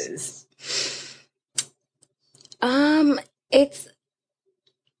spaces? It's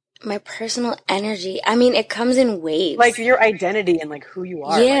my personal energy. I mean, it comes in waves. Like your identity and like who you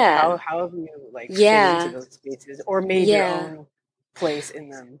are. Yeah. Like how have you like fit into those spaces or made your own place in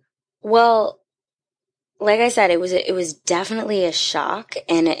them? Well, like I said, it was definitely a shock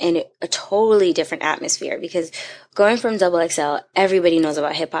and a totally different atmosphere, because going from Double XL, everybody knows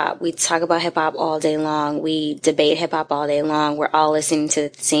about hip hop. We talk about hip hop all day long. We debate hip hop all day long. We're all listening to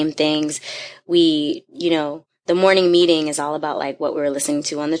the same things. We, the morning meeting is all about like what we were listening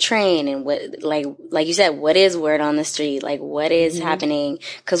to on the train and what, like you said, what is word on the street? Like what is happening?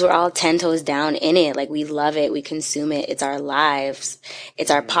 Cause we're all 10 toes down in it. Like we love it. We consume it. It's our lives.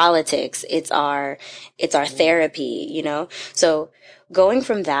 It's our politics. It's our therapy, So going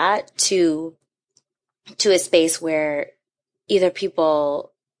from that to a space where either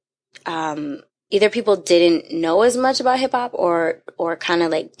people didn't know as much about hip hop or kind of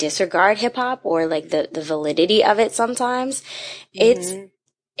like disregard hip hop or like the validity of it sometimes.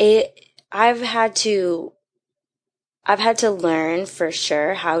 I've had to learn for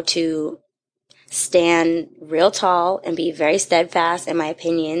sure how to stand real tall and be very steadfast in my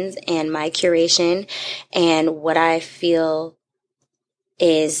opinions and my curation and what I feel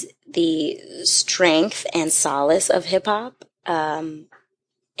is the strength and solace of hip hop.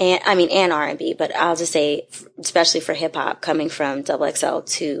 And R&B, but I'll just say, especially for hip hop coming from XXL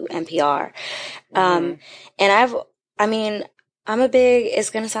to NPR. And it's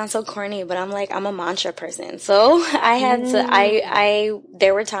going to sound so corny, but I'm a mantra person. So I had to,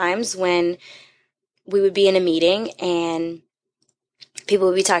 there were times when we would be in a meeting and people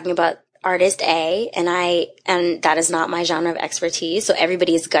would be talking about artist A and that is not my genre of expertise. So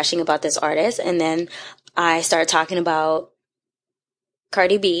everybody is gushing about this artist. And then I start talking about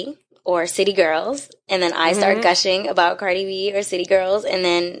Cardi B or City Girls, and then I start gushing about Cardi B or City Girls, and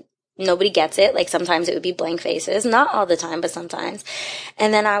then nobody gets it. Like sometimes it would be blank faces, not all the time, but sometimes.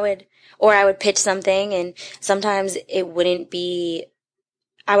 And then I would pitch something, and sometimes it wouldn't be,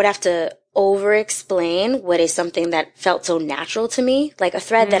 I would have to over explain what is something that felt so natural to me. Like a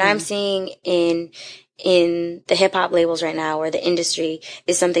thread that I'm seeing in the hip hop labels right now or the industry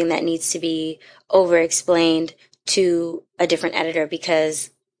is something that needs to be over explained to a different editor because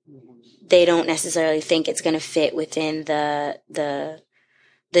they don't necessarily think it's going to fit within the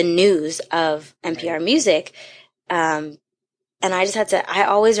news of NPR music. And I just had to, I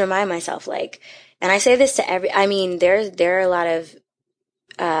always remind myself, like, and I say this to there are a lot of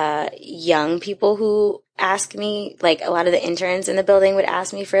young people who ask me, like a lot of the interns in the building would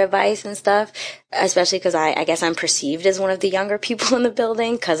ask me for advice and stuff, especially because I guess I'm perceived as one of the younger people in the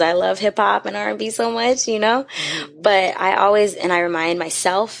building because I love hip hop and R&B so much, But I remind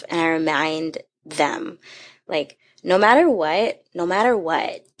myself and I remind them, like, no matter what,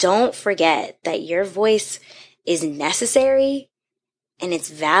 don't forget that your voice is necessary and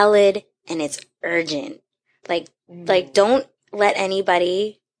it's valid and it's urgent. Like don't let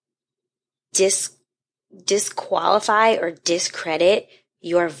anybody disqualify or discredit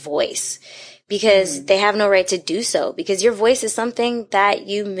your voice because they have no right to do so, because your voice is something that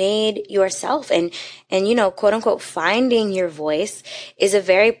you made yourself, and quote unquote finding your voice is a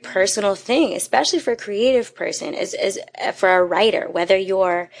very personal thing, especially for a creative person, as for a writer, whether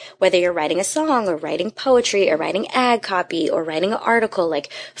you're writing a song or writing poetry or writing ad copy or writing an article. Like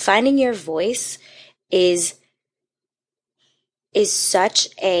finding your voice is such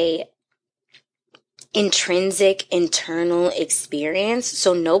a intrinsic internal experience,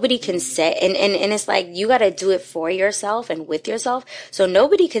 so nobody can say, and it's like you got to do it for yourself and with yourself, so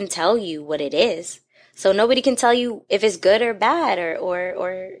nobody can tell you what it is, so nobody can tell you if it's good or bad,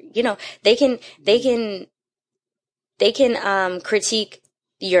 or they can critique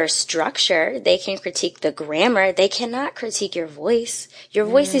your structure, they can critique the grammar, they cannot critique your voice. Your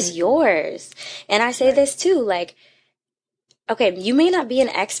voice is yours. And I say this too, like, okay, you may not be an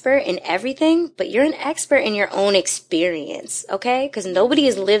expert in everything, but you're an expert in your own experience, okay? Because nobody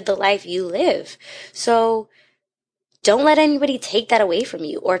has lived the life you live. So don't let anybody take that away from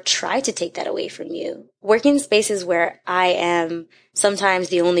you or try to take that away from you. Working in spaces where I am sometimes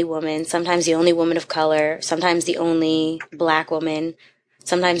the only woman, sometimes the only woman of color, sometimes the only Black woman,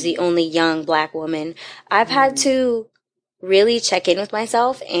 sometimes the only young Black woman, I've had to really check in with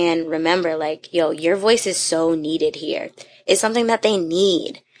myself and remember, like, yo, your voice is so needed here. It's something that they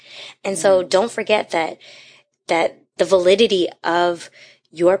need. And so don't forget that the validity of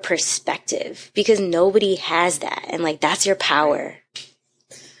your perspective, because nobody has that. And like, that's your power.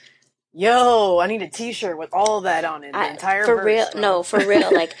 Yo, I need a t-shirt with all of that on it. The entire for verse, real. bro. No, for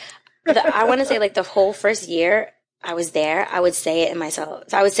real. Like, I want to say, like, the whole first year I was there, I would say it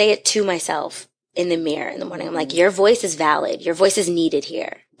I would say it to myself in the mirror in the morning. I'm like, your voice is valid. Your voice is needed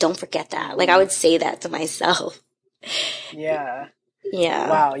here. Don't forget that. Like, I would say that to myself. Yeah. Yeah.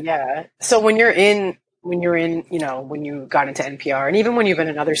 Wow. Yeah. So when you got into NPR, and even when you've been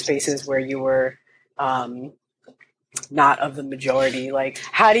in other spaces where you were not of the majority. Like,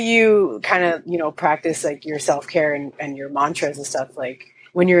 how do you kind of, practice like your self-care and your mantras and stuff, like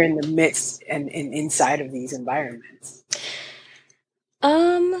when you're in the midst and inside of these environments?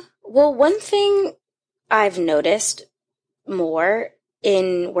 Well, one thing I've noticed more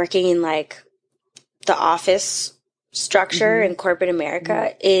in working in like the office structure in corporate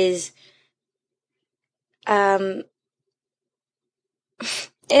America is, a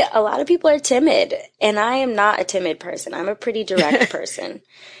lot of people are timid, and I am not a timid person. I'm a pretty direct person.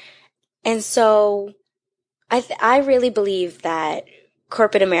 And so I really believe that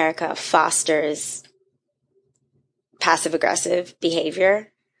corporate America fosters passive aggressive behavior.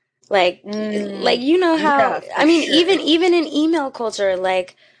 Like you know how, I mean, sure. even in email culture,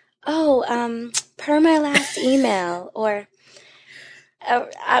 like, per my last email, or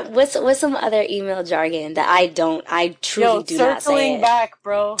what's some other email jargon that I truly do not say circling back,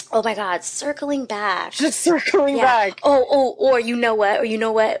 bro. Oh my God, circling back. Just circling back. Or you know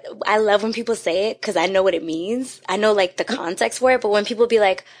what? I love when people say it because I know what it means. I know like the context for it, but when people be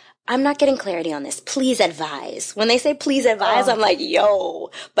like, I'm not getting clarity on this, please advise. When they say please advise, I'm like, yo,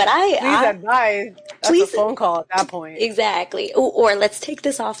 but please advise. That's a phone call at that point. Exactly. Or let's take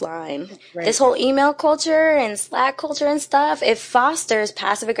this offline. Right. This whole email culture and Slack culture and stuff, it fosters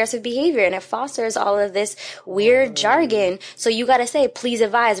passive aggressive behavior, and it fosters all of this weird jargon. So you gotta say please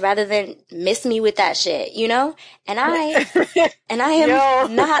advise rather than miss me with that shit, And I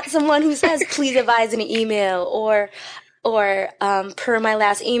am not someone who says please advise in an email or per my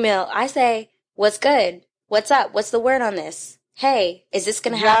last email. I say, what's good? What's up? What's the word on this? Hey, is this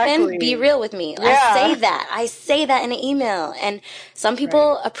going to happen? Be real with me. Yeah. I say that in an email. And some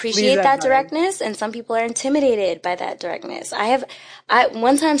people appreciate that directness, and some people are intimidated by that directness.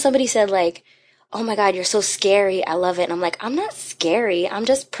 One time somebody said like, oh my God, you're so scary. I love it. And I'm like, I'm not scary. I'm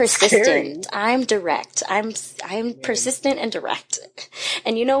just persistent. Scary. I'm direct. I'm persistent and direct.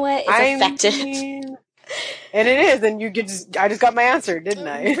 And you know what? It's effective. And it is, and I just got my answer, didn't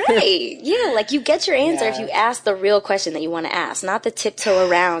I? Right. Yeah, like you get your answer if you ask the real question that you want to ask, not the tiptoe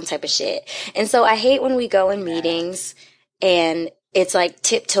around type of shit. And so I hate when we go in meetings and it's like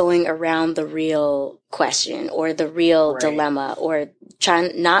tiptoeing around the real question or the real dilemma, or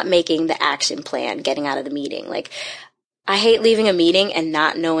not making the action plan getting out of the meeting. Like, I hate leaving a meeting and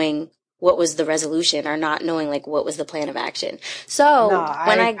not knowing what was the resolution, or not knowing like what was the plan of action. So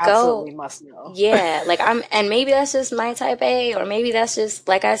when I go, must know. Yeah, like and maybe that's just my type A, or maybe that's just,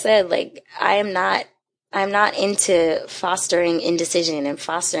 like I said, like I'm not into fostering indecision and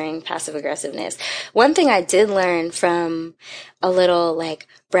fostering passive aggressiveness. One thing I did learn from a little like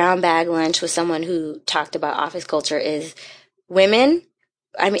brown bag lunch with someone who talked about office culture is women,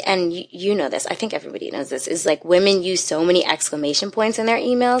 I mean, and you know this, I think everybody knows this, is like women use so many exclamation points in their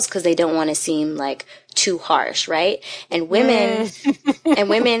emails because they don't want to seem like too harsh, right? And women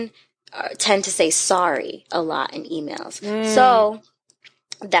tend to say sorry a lot in emails. So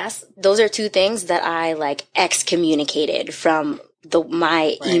those are two things that I like excommunicated from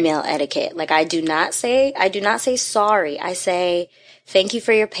my email etiquette. Like I do not say sorry. I say, thank you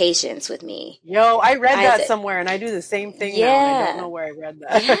for your patience with me. Yo, I read that somewhere, and I do the same thing now. I don't know where I read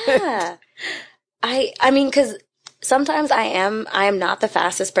that. Yeah. I mean, because sometimes I am not the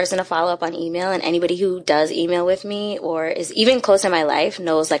fastest person to follow up on email, and anybody who does email with me or is even close in my life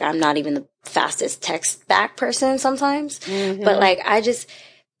knows like I'm not even the fastest text back person sometimes. Mm-hmm. But like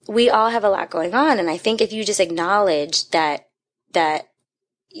we all have a lot going on, and I think if you just acknowledge that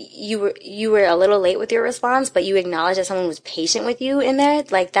you were a little late with your response, but you acknowledge that someone was patient with you in there,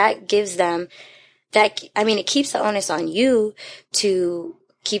 like that gives them it keeps the onus on you to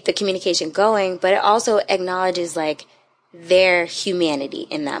keep the communication going, but it also acknowledges like their humanity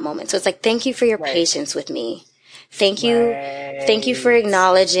in that moment. So it's like, thank you for your patience with me. Thank you for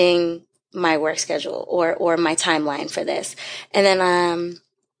acknowledging my work schedule or my timeline for this. And then,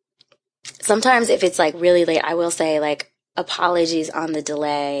 sometimes if it's like really late, I will say like, apologies on the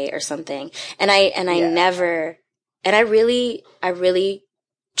delay or something. And I really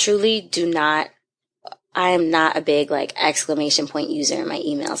truly do not, I am not a big like exclamation point user in my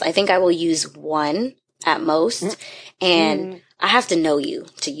emails. I think I will use one at most, and I have to know you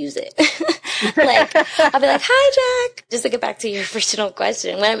to use it. Like, I'll be like, hi, Jack. Just to get back to your original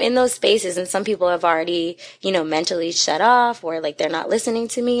question. When I'm in those spaces and some people have already, mentally shut off, or like they're not listening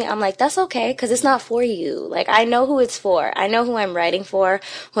to me, I'm like, that's okay, because it's not for you. Like, I know who it's for. I know who I'm writing for,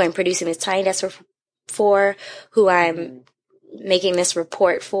 who I'm producing this Tiny Desk for, who I'm making this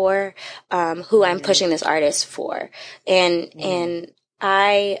report for, who I'm pushing this artist for. And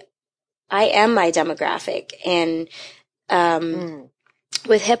I am my demographic. And,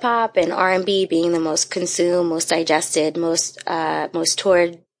 with hip hop and R&B being the most consumed, most digested, most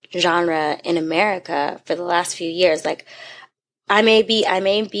toured genre in America for the last few years, like I may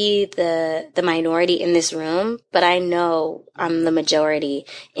be the minority in this room, but I know I'm the majority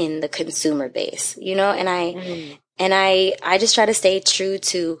in the consumer base, you know, and I just try to stay true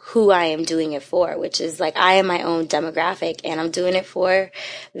to who I am doing it for, which is like I am my own demographic, and I'm doing it for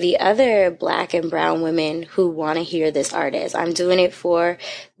the other Black and brown women who want to hear this artist. I'm doing it for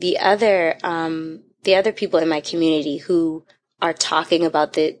the other people in my community who are talking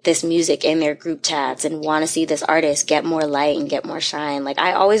about this music in their group chats and want to see this artist get more light and get more shine. Like,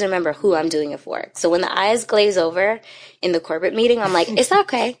 I always remember who I'm doing it for. So when the eyes glaze over in the corporate meeting, I'm like, it's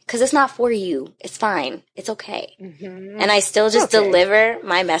okay, because it's not for you. It's fine. It's okay. And I still just deliver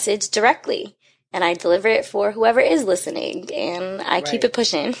my message directly. And I deliver it for whoever is listening. And I keep it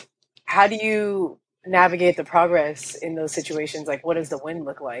pushing. How do you navigate the progress in those situations? Like, what does the win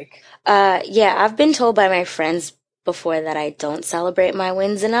look like? Yeah, I've been told by my friends before that I don't celebrate my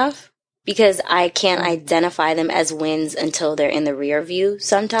wins enough because I can't identify them as wins until they're in the rear view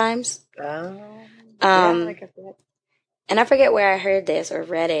sometimes. Yeah, I get that. And I forget where I heard this or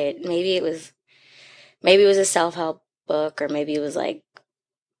read it. Maybe it was a self-help book, or maybe it was like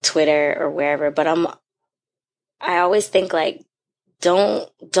Twitter or wherever, but I always think like,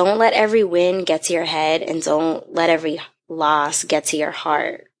 don't let every win get to your head, and don't let every loss get to your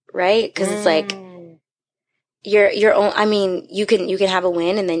heart, right? Because it's like, your own, I mean, you can have a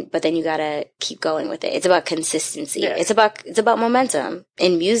win but then you gotta keep going with it. It's about consistency. Yeah. It's about momentum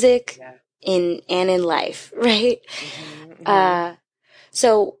in music, and in life, right?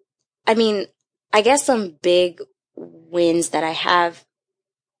 So, I mean, I guess some big wins that I have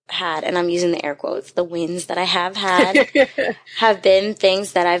had, and I'm using the air quotes, the wins that I have had have been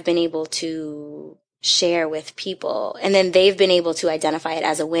things that I've been able to share with people, and then they've been able to identify it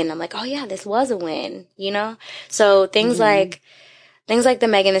as a win. I'm like, oh yeah, this was a win, you know? So things like the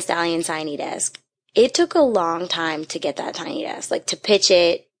Megan Thee Stallion Tiny Desk. It took a long time to get that Tiny Desk, like to pitch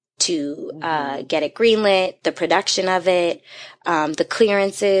it, to get it greenlit, the production of it, the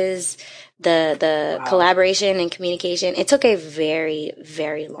clearances, the collaboration and communication. It took a very,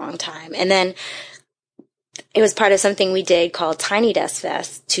 very long time. And then it was part of something we did called Tiny Desk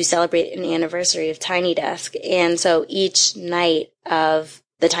Fest to celebrate an anniversary of Tiny Desk. And so each night of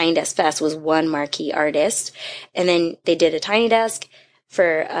the Tiny Desk Fest was one marquee artist. And then they did a Tiny Desk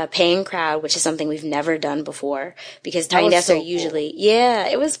for a paying crowd, which is something we've never done before, because Tiny Desks are usually,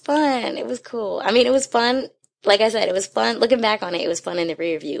 it was fun. It was cool. I mean, it was fun. Like I said, it was fun. Looking back on it, it was fun in the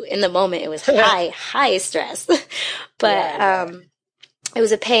rear view. In the moment, it was high stress. But, it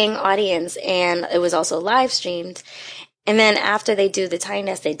was a paying audience, and it was also live streamed. And then after they do the Tiny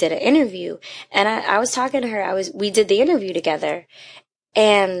Desk, they did an interview, and I was talking to her. We did the interview together,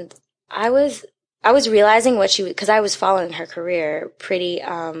 and I was realizing what because I was following her career pretty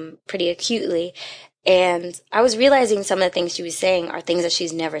acutely. And I was realizing some of the things she was saying are things that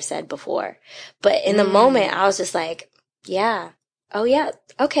she's never said before. But in the moment, I was just like,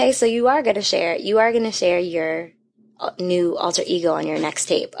 okay, so you are going to share your new alter ego on your next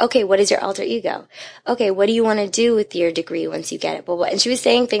tape. Okay, what is your alter ego? Okay, what do you want to do with your degree once you get it? And she was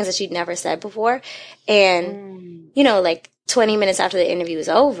saying things that she'd never said before. And, you know, like 20 minutes after the interview was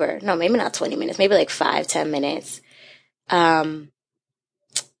over, no, maybe not 20 minutes, maybe like 5-10 minutes, the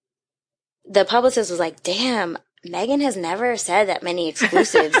publicist was like, damn, Megan has never said that many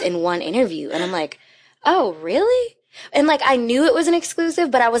exclusives in one interview. And I'm like, oh, really? And like, I knew it was an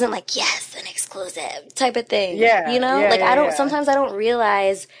exclusive, but I wasn't like, yes, an exclusive type of thing. Yeah. You know, sometimes I don't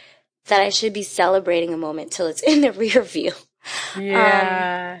realize that I should be celebrating a moment till it's in the rear view.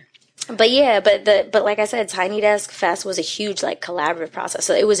 Yeah. But like I said, Tiny Desk Fest was a huge, like, collaborative process.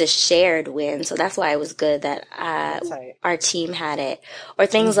 So it was a shared win. So that's why it was good that, our team had it. Or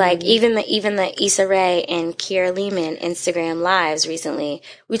things like even the Issa Rae and Kiera Lehman Instagram lives recently.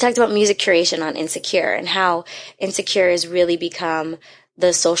 We talked about music curation on Insecure, and how Insecure has really become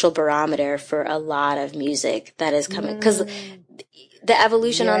the social barometer for a lot of music that is coming. 'Cause the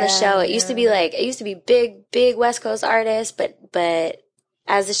evolution on the show, it used to be big West Coast artists, but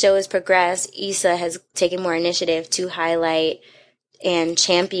as the show has progressed, Issa has taken more initiative to highlight and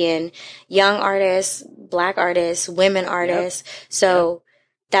champion young artists, Black artists, women artists. So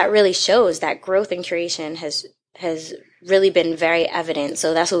that really shows that growth in curation has really been very evident.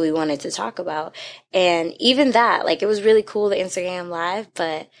 So that's what we wanted to talk about. And even that, like, it was really cool, the Instagram live,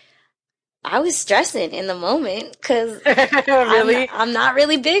 but I was stressing in the moment because really? I'm not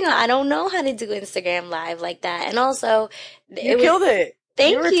really big on, I don't know how to do Instagram live like that. And also, you killed it. You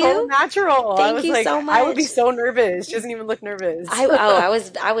Thank were total you. natural. I Thank was you like, so much. I would be so nervous. She doesn't even look nervous.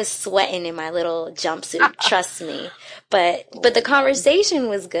 I was sweating in my little jumpsuit, trust me. But the Oh my God. conversation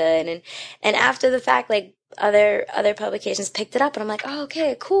was good, and after the fact, like other publications picked it up, and I'm like, oh,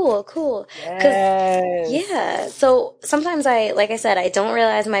 okay, cool, cool. 'Cause Yes. yeah, so sometimes like I said, I don't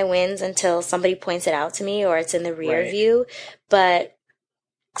realize my wins until somebody points it out to me or it's in the rear Right. view, but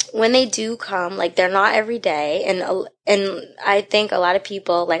when they do come, like they're not every day, and I think a lot of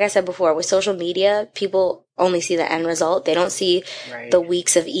people, like I said before, with social media, people only see the end result. They don't see Right. the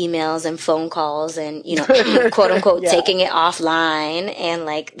weeks of emails and phone calls and, quote unquote, Yeah. taking it offline and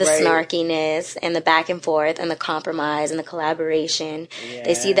like the Right. snarkiness and the back and forth and the compromise and the collaboration.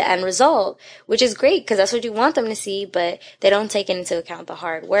 They see the Yeah. end result, which is great because that's what you want them to see, but they don't take into account the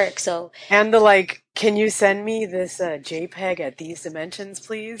hard work. So And the like, can you send me this JPEG at these dimensions,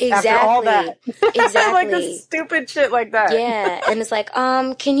 please? After all that. exactly, Like the exactly. stupid shit like that. Yeah, and it's like,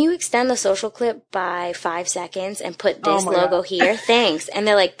 can you extend the social clip by 5 seconds and put Oh this my God. logo here? Thanks. And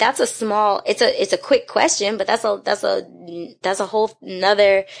they're like, that's a small, it's a quick question, but that's a whole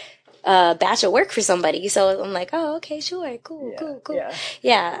another batch of work for somebody. So I'm like, oh, okay, sure, cool, Yeah. cool, cool. Yeah.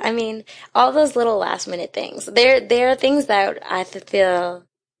 Yeah, I mean, all those little last minute things. There are things that I feel,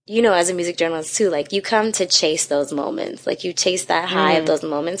 as a music journalist too, like you come to chase those moments, like you chase that high of Mm. those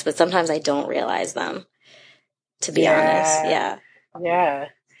moments, but sometimes I don't realize them. To be honest, Yeah. yeah. Yeah.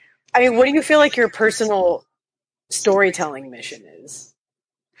 I mean, what do you feel like your personal storytelling mission is?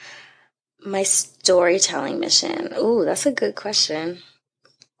 My storytelling mission. Ooh, that's a good question.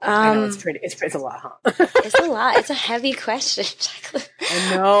 I know it's a lot, huh? It's a lot. It's a heavy question, Jacqueline.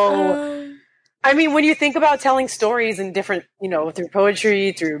 I know. Um, I mean, when you think about telling stories in different, through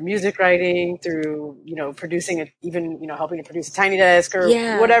poetry, through music writing, through, producing even, helping to produce a Tiny Desk or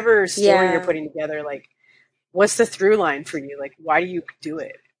yeah, whatever story you're yeah. putting together, like, what's the through line for you? Like, why do you do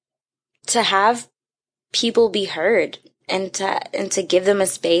it? To have people be heard and to give them a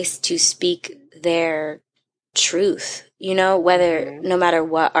space to speak their truth, whether Mm-hmm. no matter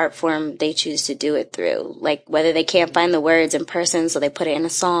what art form they choose to do it through, like whether they can't find the words in person, so they put it in a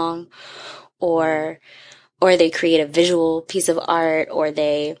song, or they create a visual piece of art, or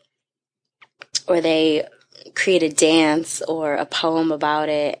they create a dance or a poem about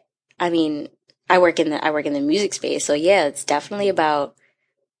it. I mean, I work in the music space, so yeah, it's definitely about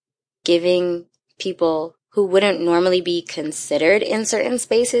giving people who wouldn't normally be considered in certain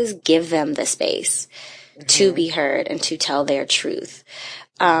spaces, give them the space to Mm-hmm. be heard and to tell their truth.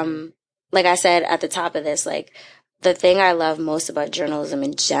 Like I said at the top of this, like the thing I love most about journalism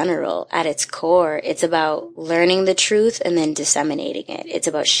in general, at its core, it's about learning the truth and then disseminating it. It's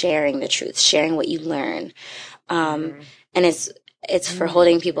about sharing the truth, sharing what you learn. Mm-hmm. And it's for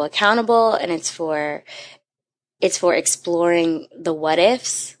holding people accountable, and it's for exploring the what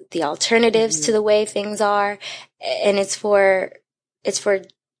ifs, the alternatives to Mm-hmm. the way things are, and it's for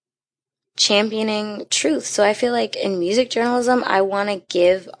championing truth. So I feel like in music journalism, I want to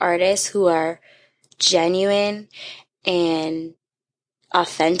give artists who are genuine and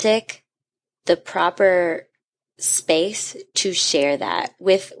authentic the proper space to share that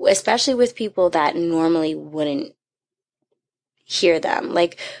with, especially with people that normally wouldn't hear them,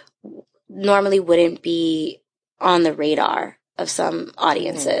 like normally wouldn't be on the radar of some Mm-hmm.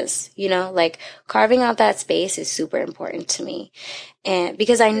 audiences, like carving out that space is super important to me. And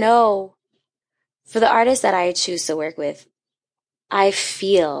because I know for the artists that I choose to work with,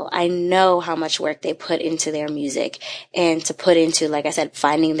 I know how much work they put into their music and to put into, like I said,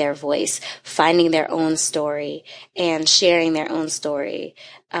 finding their voice, finding their own story and sharing their own story.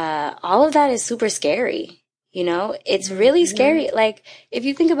 All of that is super scary. It's really Mm-hmm. scary. Like if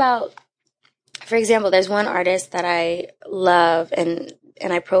you think about, for example, there's one artist that I love and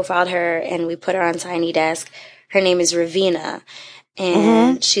I profiled her and we put her on Tiny Desk. Her name is Ravina, Mm-hmm.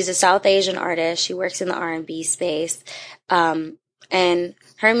 and she's a South Asian artist. She works in the R&B space. And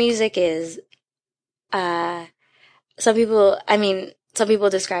her music is, uh, some people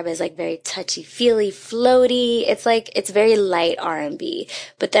describe it as like very touchy-feely, floaty. It's like, it's very light R&B.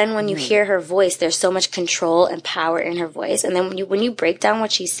 But then when you Mm-hmm. hear her voice, there's so much control and power in her voice. And then when you break down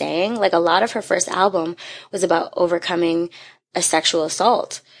what she's saying, like a lot of her first album was about overcoming a sexual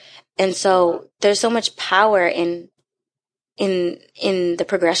assault. And so there's so much power in the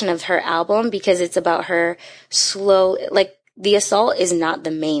progression of her album because it's about her slow, like the assault is not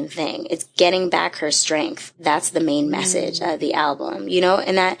the main thing. It's getting back her strength. That's the main message of the album,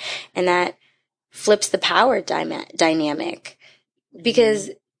 and that flips the power dynamic because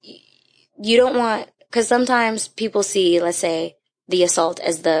you don't want, because sometimes people see, let's say, the assault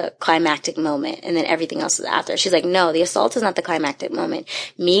as the climactic moment and then everything else is after. She's like, no, the assault is not the climactic moment.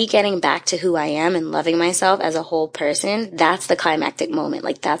 Me getting back to who I am and loving myself as a whole person, that's the climactic moment.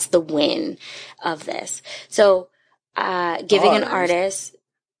 Like, that's the win of this. So, giving an artist,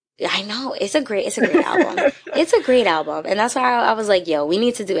 I know, it's a great album. It's a great album. And that's why I was like, yo, I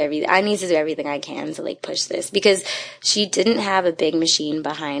need to do everything I can to like push this, because she didn't have a big machine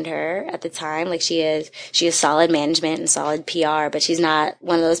behind her at the time. Like, she has solid management and solid PR, but she's not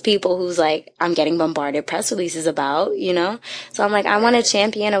one of those people who's like, I'm getting bombarded press releases about, you know? So I'm like, I want to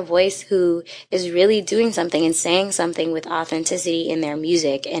champion a voice who is really doing something and saying something with authenticity in their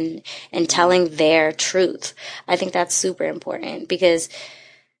music and telling their truth. I think that's super important, because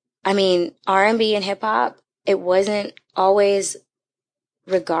I mean, R&B and hip hop, it wasn't always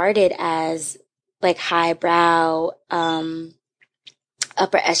regarded as like highbrow,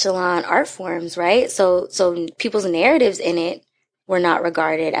 upper echelon art forms, right? So people's narratives in it were not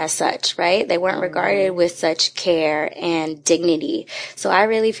regarded as such, right? They weren't regarded with such care and dignity. So I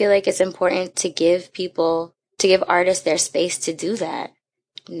really feel like it's important to give artists their space to do that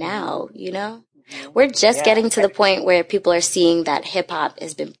now, you know? We're just getting to the point where people are seeing that hip hop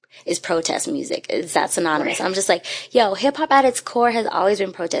is protest music. Is that synonymous? Right. I'm just like, yo, hip hop at its core has always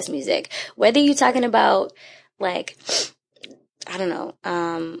been protest music. Whether you're talking about like, I don't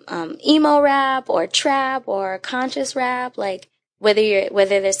know, emo rap or trap or conscious rap, like whether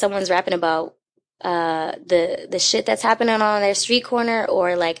there's someone's rapping about the shit that's happening on their street corner,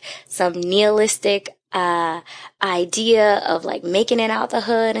 or like some nihilistic idea of like making it out the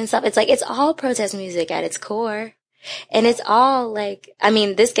hood and stuff. It's like, it's all protest music at its core. And it's all like, I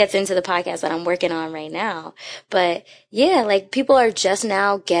mean, this gets into the podcast that I'm working on right now, but yeah, like people are just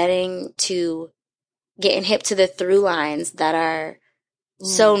now getting hip to the through lines that are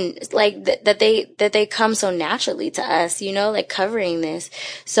so like that they come so naturally to us, you know, like covering this.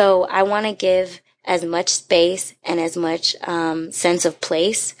 So I want to give as much space and as much sense of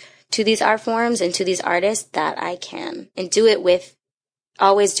place to these art forms and to these artists that I can, and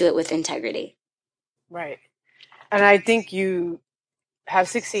always do it with integrity. Right. And I think you have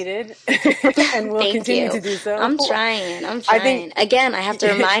succeeded and will continue to do so. I'm trying. Again, I have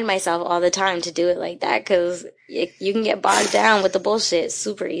to remind myself all the time to do it like that, because you can get bogged down with the bullshit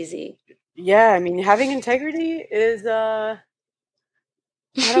super easy. Yeah, I mean, having integrity is, I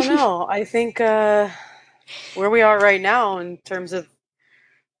don't know. I think where we are right now in terms of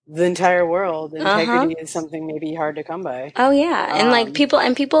the entire world, integrity is something maybe hard to come by. Oh yeah, and like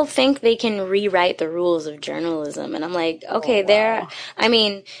people think they can rewrite the rules of journalism, and I'm like, okay, I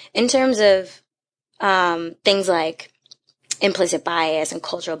mean, in terms of things like implicit bias and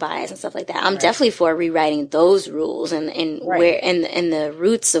cultural bias and stuff like that, I'm definitely for rewriting those rules and where and the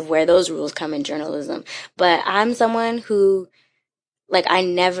roots of where those rules come in journalism. But I'm someone who, like, I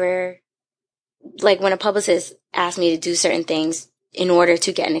never, like, when a publicist asked me to do certain things in order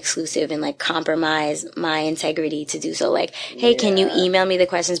to get an exclusive and like compromise my integrity to do so, like, hey, can you email me the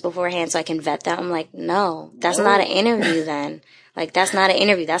questions beforehand so I can vet them? I'm like, no, that's not an interview then. Like, that's not an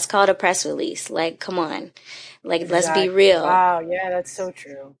interview. That's called a press release. Like, come on. Like, let's be real. Wow, yeah, that's so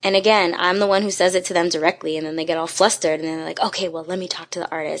true. And again, I'm the one who says it to them directly, and then they get all flustered, and then they're like, okay, well, let me talk to the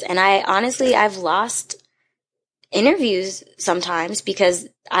artist. And I've lost interviews sometimes because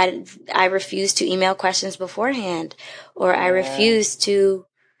I refuse to email questions beforehand, or I refuse to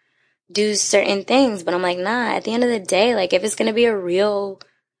do certain things. But I'm like, nah, at the end of the day, like, if it's going to be a real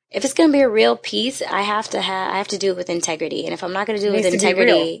piece, I have to do it with integrity. And if I'm not going to do it with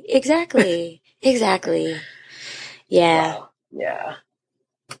integrity, exactly. Yeah. Wow. Yeah.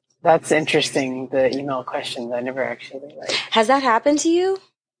 That's interesting. The email questions, I never actually Has that happened to you?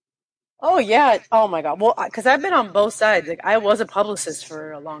 Oh yeah. Oh my God. Well, because I've been on both sides. Like, I was a publicist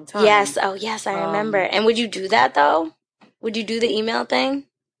for a long time. Yes. Oh yes, I remember. And would you do that though? Would you do the email thing?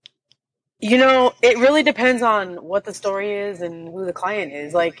 You know, it really depends on what the story is and who the client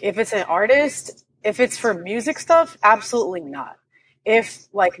is. Like, if it's an artist, if it's for music stuff, absolutely not. If,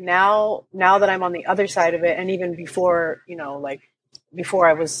 like, now that I'm on the other side of it, and even before, you know, like, before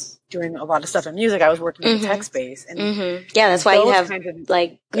I was doing a lot of stuff in music, I was working in the tech space. And yeah, that's why you have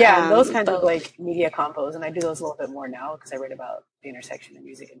those kinds of like media compos, and I do those a little bit more now because I write about the intersection of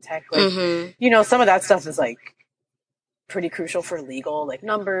music and tech. Like, you know, some of that stuff is like pretty crucial for legal, like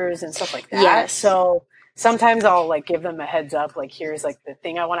numbers and stuff like that. Yes. So sometimes I'll like give them a heads up, like, here's like the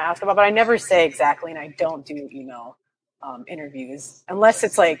thing I want to ask about, but I never say exactly, and I don't do email interviews unless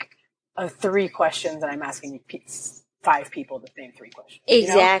it's like 3 questions and I'm asking 5 people the same 3 questions.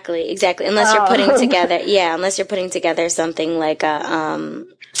 Exactly. Unless you're putting together, unless you're putting together something like a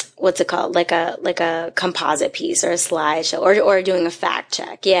what's it called? Like a composite piece or a slideshow or doing a fact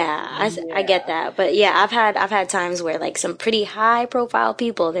check. Yeah, I get that. But yeah, I've had times where like some pretty high profile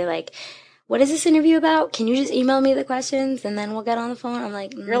people, they're like, what is this interview about? Can you just email me the questions and then we'll get on the phone? I'm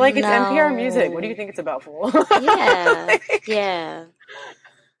like, You're like, it's no. NPR music. What do you think it's about, fool? Yeah. Yeah.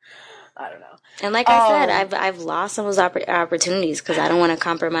 I don't know. And like I said, I've lost some of those opportunities because I don't want to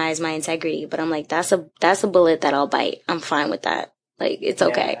compromise my integrity. But I'm like, that's a bullet that I'll bite. I'm fine with that. Like, it's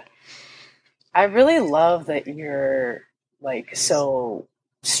okay. I really love that you're like so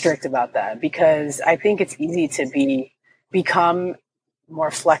strict about that, because I think it's easy to become more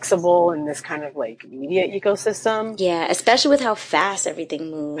flexible in this kind of like media ecosystem. Yeah, especially with how fast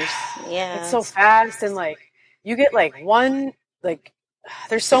everything moves. Yeah. It's so fast, and like you get like one like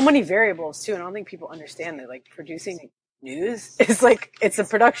there's so many variables too, and I don't think people understand that like producing news is like it's a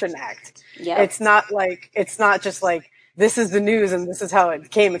production act. Yeah. It's not just like this is the news and this is how it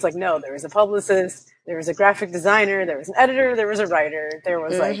came. It's like, no, there was a publicist, there was a graphic designer, there was an editor, there was a writer, there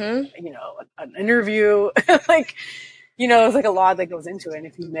was like, an interview, like, there's like a lot that goes into it. And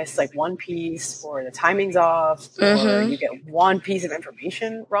if you miss like one piece or the timing's off or you get one piece of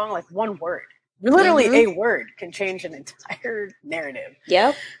information wrong, like one word, literally a word can change an entire narrative.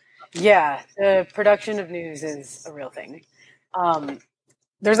 Yep. Yeah. The production of news is a real thing.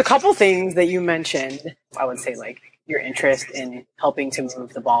 There's a couple things that you mentioned. I would say like your interest in helping to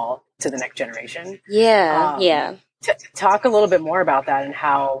move the ball to the next generation. Yeah. Talk a little bit more about that and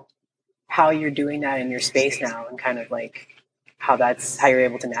how you're doing that in your space now, and kind of like how you're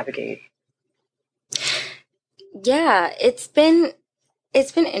able to navigate. Yeah, it's been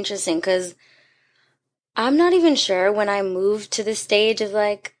interesting because I'm not even sure when I moved to the stage of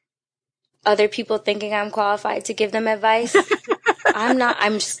like other people thinking I'm qualified to give them advice.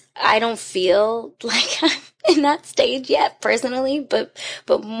 I don't feel like I'm in that stage yet personally, but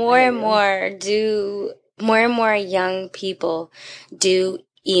more and more young people do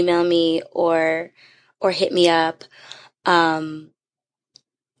email me or hit me up,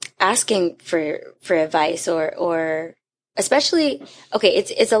 asking for advice or especially, okay,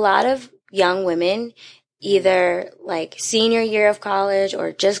 it's a lot of young women either like senior year of college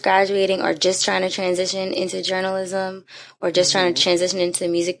or just graduating or just trying to transition into journalism or just trying to transition into the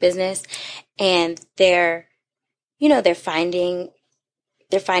music business. And they're finding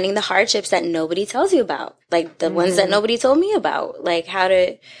the hardships that nobody tells you about, like the ones that nobody told me about, like how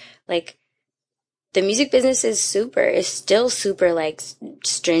to, like, the music business is still super like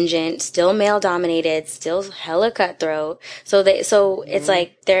stringent, still male dominated, still hella cutthroat. So it's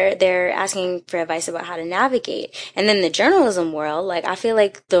like they're asking for advice about how to navigate. And then the journalism world, like I feel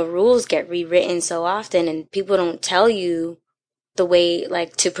like the rules get rewritten so often and people don't tell you the way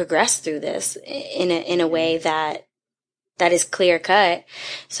like to progress through this in a way that is clear cut.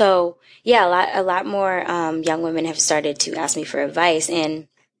 So yeah, a lot more young women have started to ask me for advice, and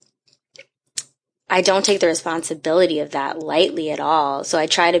I don't take the responsibility of that lightly at all. So I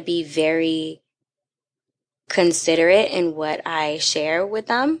try to be very considerate in what I share with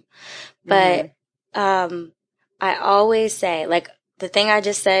them. But I always say, like the thing I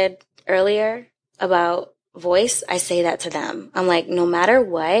just said earlier about voice, I say that to them. I'm like, no matter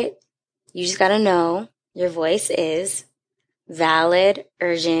what, you just got to know your voice is valid,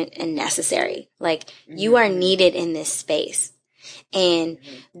 urgent, and necessary. Like you are needed in this space. And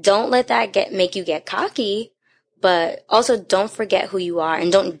don't let that make you get cocky, but also don't forget who you are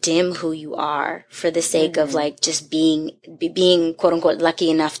and don't dim who you are for the sake of like just being quote unquote lucky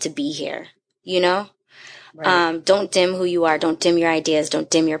enough to be here, Right. Don't dim who you are. Don't dim your ideas. Don't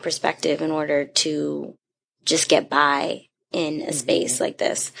dim your perspective in order to just get by in a space like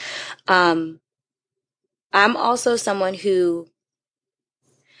this. I'm also someone who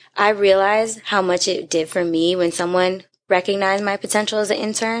I realized how much it did for me when someone recognized my potential as an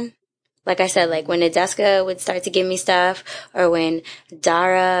intern. Like I said, like when Nadeska would start to give me stuff, or when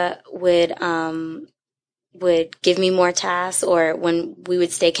Dara would give me more tasks, or when we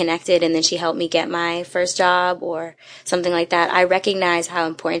would stay connected and then she helped me get my first job or something like that. I recognized how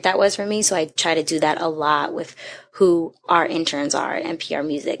important that was for me. So I try to do that a lot with who our interns are at NPR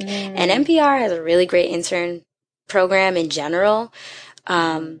Music. And NPR has a really great intern program in general.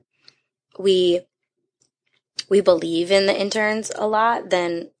 We believe in the interns a lot.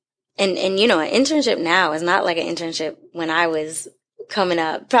 Then, and an internship now is not like an internship when I was coming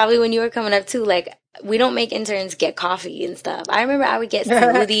up. Probably when you were coming up too. Like we don't make interns get coffee and stuff. I remember I would get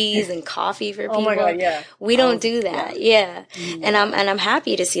smoothies and coffee for people. Oh my God, yeah. We don't do that. Yeah. And I'm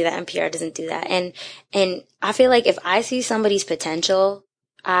happy to see that NPR doesn't do that. And I feel like if I see somebody's potential,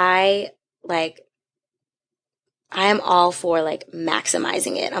 I I am all for like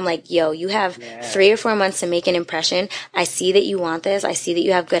maximizing it. I'm like, yo, you have 3 or 4 months to make an impression. I see that you want this. I see that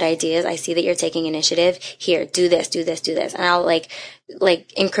you have good ideas. I see that you're taking initiative. Here, do this, do this, do this. And I'll like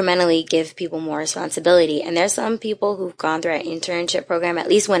incrementally give people more responsibility. And there's some people who've gone through our internship program, at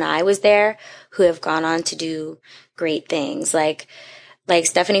least when I was there, who have gone on to do great things. Like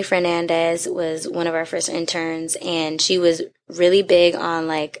Stephanie Fernandez was one of our first interns, and she was really big on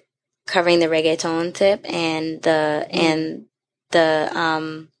like covering the reggaeton tip and the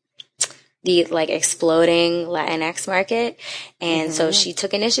like exploding Latinx market. And so she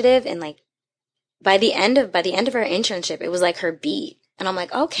took initiative, and like by the end of her internship, it was like her beat. And I'm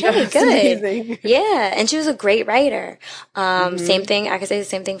like, okay, that's good. Amazing. Yeah. And she was a great writer. Same thing. I could say the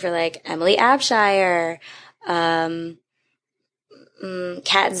same thing for like Emily Abshire, Kat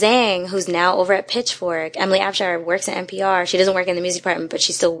Zhang, who's now over at Pitchfork. Emily Abshire works at NPR. She doesn't work in the music department, but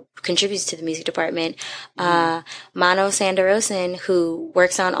she still contributes to the music department. Mano Sanderosin, who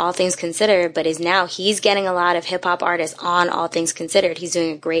works on All Things Considered, but he's getting a lot of hip hop artists on All Things Considered. He's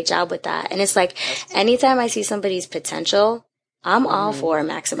doing a great job with that. And it's like, anytime I see somebody's potential, I'm all for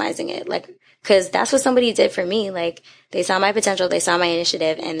maximizing it. Like, cause that's what somebody did for me. Like, they saw my potential, they saw my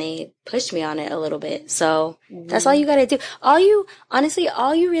initiative, and they pushed me on it a little bit. So that's all you gotta do. All you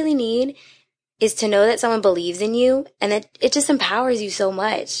really need is to know that someone believes in you, and that it just empowers you so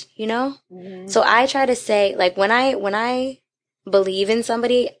much, you know? So I try to say, like, when I believe in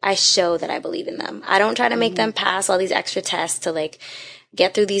somebody, I show that I believe in them. I don't try to make them pass all these extra tests to like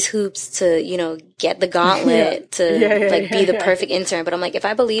get through these hoops to, you know, get the gauntlet to be the perfect intern. But I'm like, if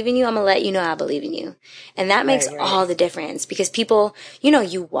I believe in you, I'm going to let you know I believe in you. And that makes all the difference, because people, you know,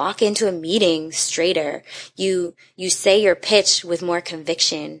 you walk into a meeting straighter. You say your pitch with more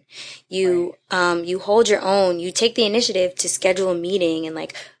conviction. You hold your own. You take the initiative to schedule a meeting and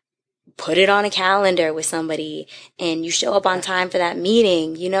like put it on a calendar with somebody, and you show up on time for that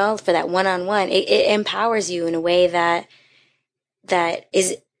meeting, you know, for that one-on-one. It empowers you in a way that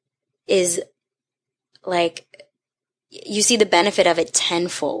is like, you see the benefit of it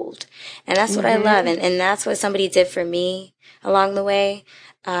tenfold. And that's what I love. And that's what somebody did for me along the way.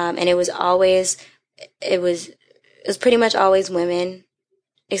 And it was pretty much always women,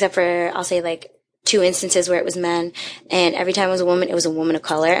 except for, I'll say like 2 instances where it was men. And every time it was a woman of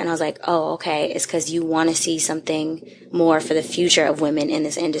color. And I was like, oh, okay. It's because you want to see something more for the future of women in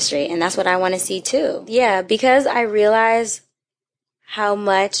this industry. And that's what I want to see too. Yeah. Because I realize how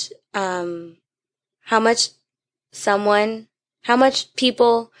much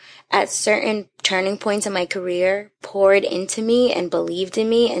people at certain turning points in my career poured into me and believed in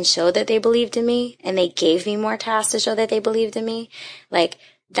me and showed that they believed in me, and they gave me more tasks to show that they believed in me. Like,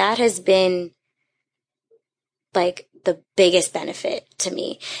 that has been like the biggest benefit to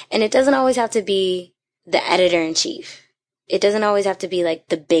me. And it doesn't always have to be the editor-in-chief. It doesn't always have to be like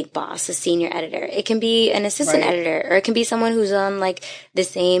the big boss, the senior editor. It can be an assistant editor, or it can be someone who's on like the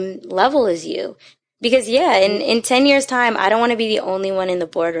same level as you. Because in 10 years time, I don't want to be the only one in the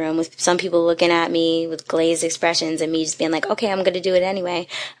boardroom with some people looking at me with glazed expressions and me just being like, okay, I'm going to do it anyway.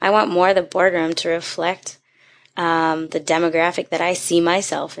 I want more of the boardroom to reflect the demographic that I see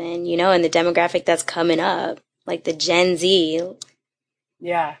myself in, you know, and the demographic that's coming up, like the Gen Z.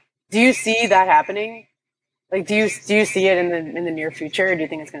 Yeah. Do you see that happening? Like, do you see it in the near future, or do you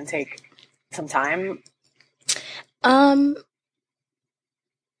think it's going to take some time?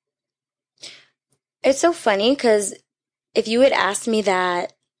 It's so funny, because if you had asked me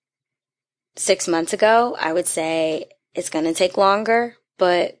that 6 months ago, I would say it's going to take longer.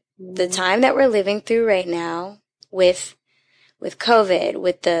 But the time that we're living through right now, with COVID,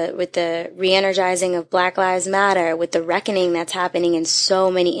 with the re-energizing of Black Lives Matter, with the reckoning that's happening in so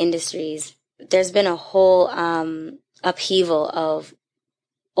many industries, there's been a whole upheaval of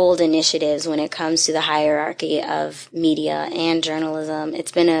old initiatives when it comes to the hierarchy of media and journalism.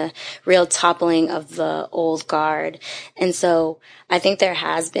 It's been a real toppling of the old guard. And so I think there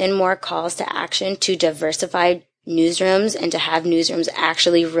has been more calls to action to diversify newsrooms and to have newsrooms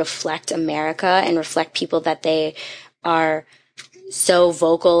actually reflect America and reflect people that they are so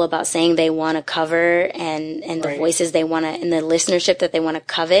vocal about saying they want to cover, and the voices they want to, and the listenership that they want to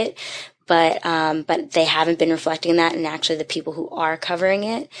covet. But they haven't been reflecting that in actually the people who are covering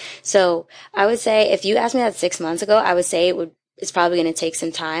it. So I would say, if you asked me that 6 months ago, I would say it's probably going to take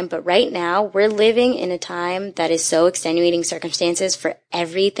some time. But right now, we're living in a time that is so extenuating circumstances for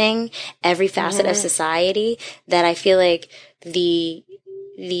everything, every facet of society, that I feel like the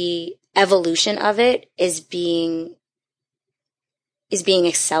evolution of it is being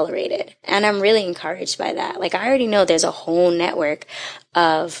accelerated. And I'm really encouraged by that. Like, I already know there's a whole network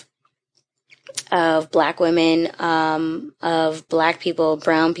of of Black women, of Black people,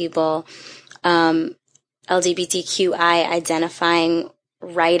 brown people, LGBTQI identifying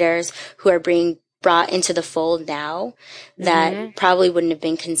writers who are being brought into the fold now that probably wouldn't have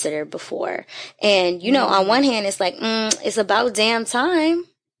been considered before. And, you know, on one hand, it's like, it's about damn time.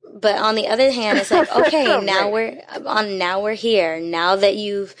 But on the other hand, it's like, okay, now we're here. Now that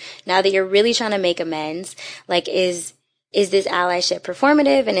you're really trying to make amends, like, is this allyship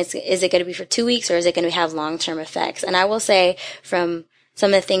performative, and is it going to be for 2 weeks, or is it going to have long-term effects? And I will say, from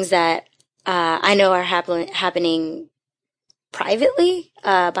some of the things that I know are happening privately,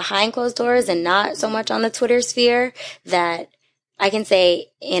 behind closed doors, and not so much on the Twitter sphere, that I can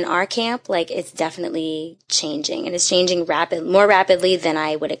say in our camp, like, it's definitely changing, and it's changing more rapidly than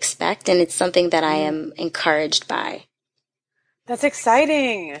I would expect. And it's something that I am encouraged by. That's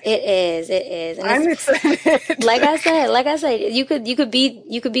exciting. It is. And I'm excited. Like I said, you could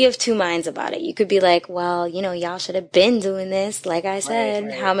be of two minds about it. You could be like, well, you know, y'all should have been doing this, like I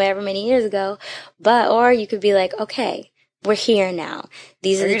said, however many years ago. Or you could be like, okay, we're here now.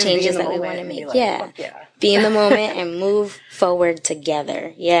 These are the changes that we want to make. Like, be in the moment and move forward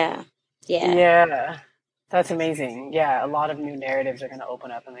together. Yeah. That's amazing. Yeah, a lot of new narratives are going to open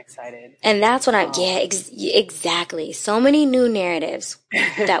up. I'm excited. And that's what exactly. So many new narratives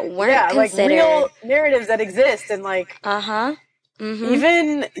that weren't considered. Like real narratives that exist, and like,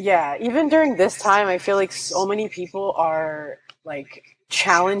 even during this time, I feel like so many people are like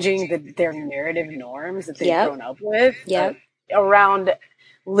challenging their narrative norms that they've grown up with around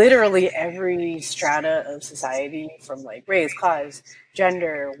literally every strata of society, from like race, class,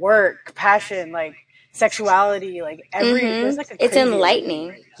 gender, work, passion, like sexuality, like there's like it's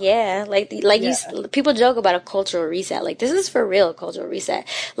enlightening. People joke about a cultural reset. Like, this is for real cultural reset.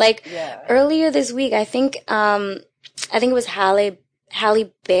 Like earlier this week, I think it was Halle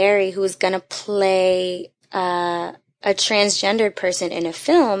Berry who was gonna play a transgendered person in a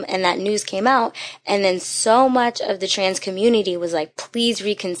film, and that news came out, and then so much of the trans community was like, please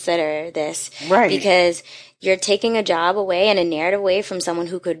reconsider this, because you're taking a job away and a narrative away from someone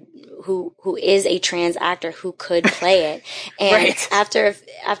who is a trans actor who could play it. And after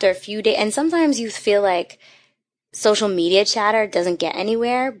a few days, and sometimes you feel like social media chatter doesn't get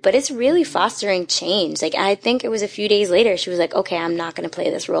anywhere, but it's really fostering change. Like, I think it was a few days later, she was like, okay, I'm not going to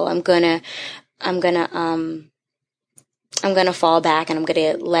play this role. I'm going to fall back, and I'm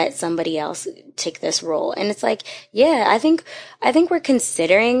going to let somebody else take this role. And it's like, I think we're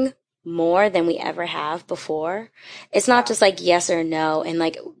considering more than we ever have before. It's not just like yes or no. And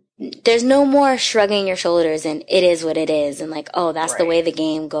like, there's no more shrugging your shoulders and it is what it is. And like, oh, that's the way the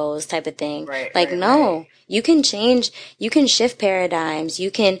game goes type of thing. You can change, you can shift paradigms,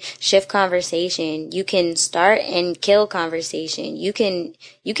 you can shift conversation, you can start and kill conversation. You can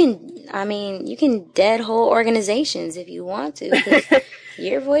dead whole organizations if you want to, because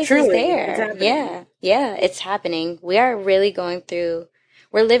your voice is there. Yeah, it's happening. We are really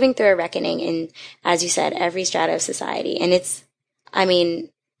we're living through a reckoning in, as you said, every strata of society. And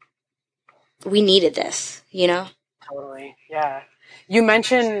we needed this, you know? Totally. Yeah. You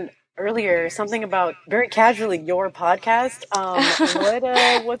mentioned earlier something about, very casually, your podcast.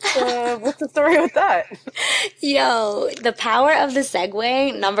 What's the story with that? Yo, the power of the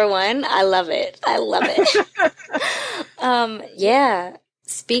segue, number one, I love it.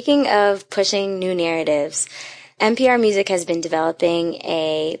 Speaking of pushing new narratives, NPR Music has been developing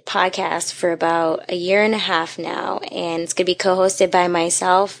a podcast for about a year and a half now, and it's going to be co-hosted by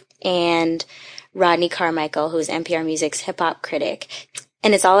myself and Rodney Carmichael, who's NPR Music's hip-hop critic.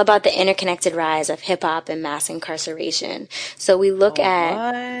 And it's all about the interconnected rise of hip-hop and mass incarceration. So we look at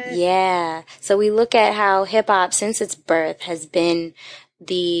how hip-hop, since its birth, has been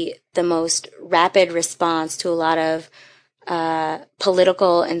the most rapid response to a lot of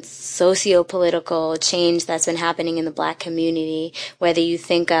political and socio-political change that's been happening in the Black community, whether you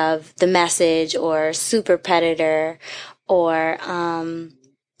think of The Message or Super Predator or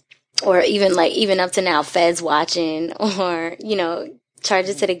even up to now, Feds Watching, or, you know,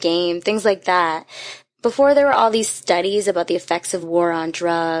 Charges to the Game, things like that. Before there were all these studies about the effects of war on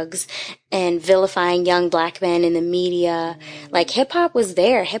drugs and vilifying young Black men in the media, like, hip-hop was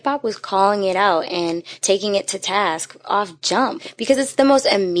there. Hip-hop was calling it out and taking it to task off jump, because it's the most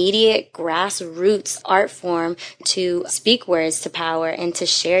immediate grassroots art form to speak words to power and to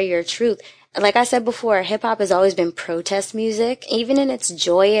share your truth. Like I said before, hip-hop has always been protest music, even in its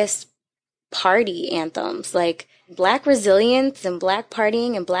joyous party anthems. Like, Black resilience and Black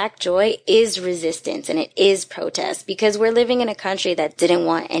partying and Black joy is resistance, and it is protest, because we're living in a country that didn't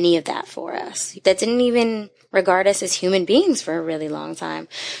want any of that for us, that didn't even regard us as human beings for a really long time.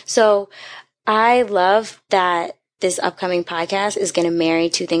 So I love that this upcoming podcast is going to marry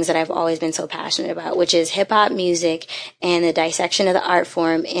two things that I've always been so passionate about, which is hip hop music and the dissection of the art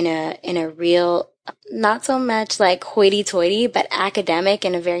form in a real, not so much like hoity toity, but academic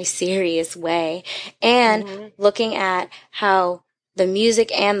in a very serious way. And looking at how the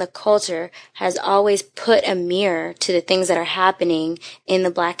music and the culture has always put a mirror to the things that are happening in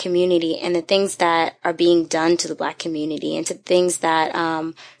the Black community and the things that are being done to the Black community and to things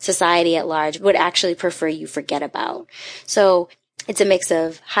that society at large would actually prefer you forget about. So it's a mix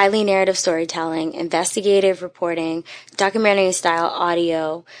of highly narrative storytelling, investigative reporting, documentary style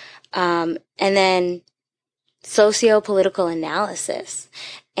audio, and then socio-political analysis.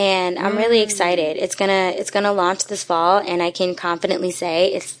 And I'm really excited. It's gonna launch this fall, and I can confidently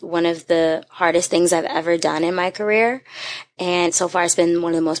say it's one of the hardest things I've ever done in my career. And so far it's been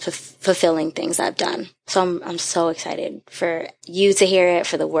one of the most fulfilling things I've done. So I'm so excited for you to hear it,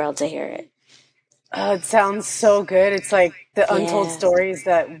 for the world to hear it. Oh, it sounds so good. It's like the untold stories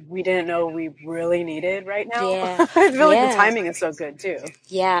that we didn't know we really needed right now. Yeah. I feel like the timing is so good too.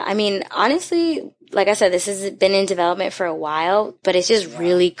 Yeah. I mean, honestly, like I said, this has been in development for a while, but it's just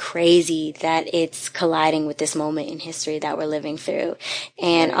really crazy that it's colliding with this moment in history that we're living through.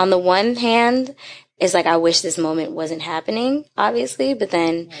 And on the one hand, it's like, I wish this moment wasn't happening, obviously, but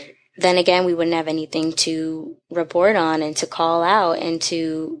then again, we wouldn't have anything to report on and to call out and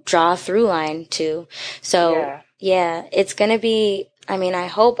to draw a through line to. So yeah, it's going to be, I mean, I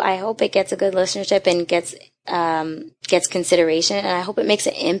hope it gets a good listenership and gets consideration, and I hope it makes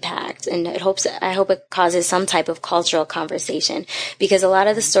an impact, and I hope it causes some type of cultural conversation, because a lot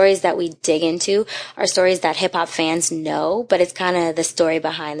of the stories that we dig into are stories that hip hop fans know, but it's kind of the story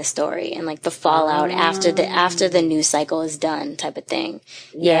behind the story and like the fallout after the news cycle is done type of thing.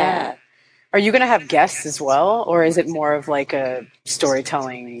 Yeah. Are you going to have guests as well, or is it more of like a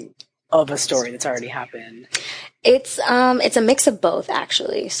storytelling of a story that's already happened? It's a mix of both,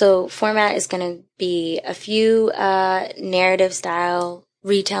 actually. So format is going to be a few narrative style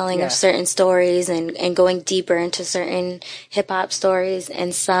retelling of certain stories and going deeper into certain hip hop stories,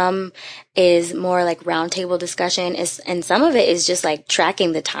 and some is more like roundtable discussion, and some of it is just like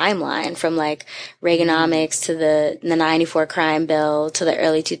tracking the timeline from like Reaganomics to the 94 crime bill to the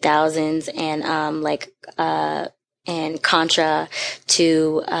early 2000s, and Contra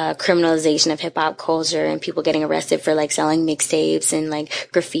to criminalization of hip hop culture and people getting arrested for like selling mixtapes and like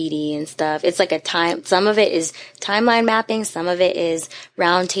graffiti and stuff. It's like some of it is timeline mapping, some of it is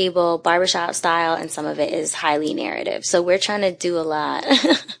roundtable barbershop style, and some of it is highly narrative. So we're trying to do a lot.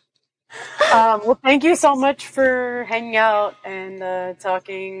 Well, thank you so much for hanging out and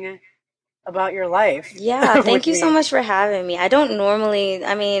talking about your life. Yeah, thank you so much for having me. I don't normally,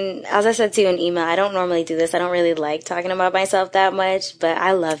 I mean, as I said to you in email, I don't normally do this. I don't really like talking about myself that much, but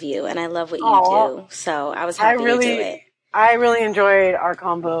I love you and I love what you do. So I was happy to do it. I really enjoyed our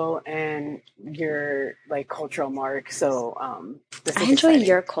combo and your like cultural mark. So I enjoy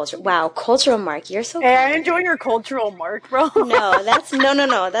your culture. Wow, cultural mark. You're so Hey, I enjoy your cultural mark, bro. No, that's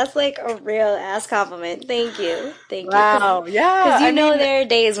no. That's like a real ass compliment. Thank you. Wow, yeah. Because you know there are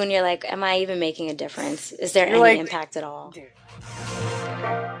days when you're like, am I even making a difference? Is there any impact at all? Dude.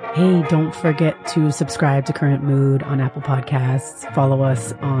 Hey, don't forget to subscribe to Current Mood on Apple Podcasts. Follow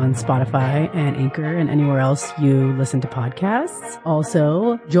us on Spotify and Anchor and anywhere else you listen to podcasts.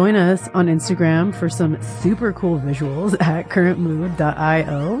 Also, join us on Instagram for some super cool visuals at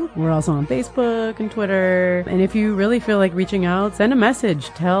currentmood.io. We're also on Facebook and Twitter. And if you really feel like reaching out, send a message.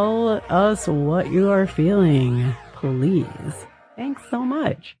 Tell us what you are feeling, please. Thanks so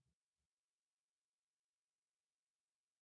much.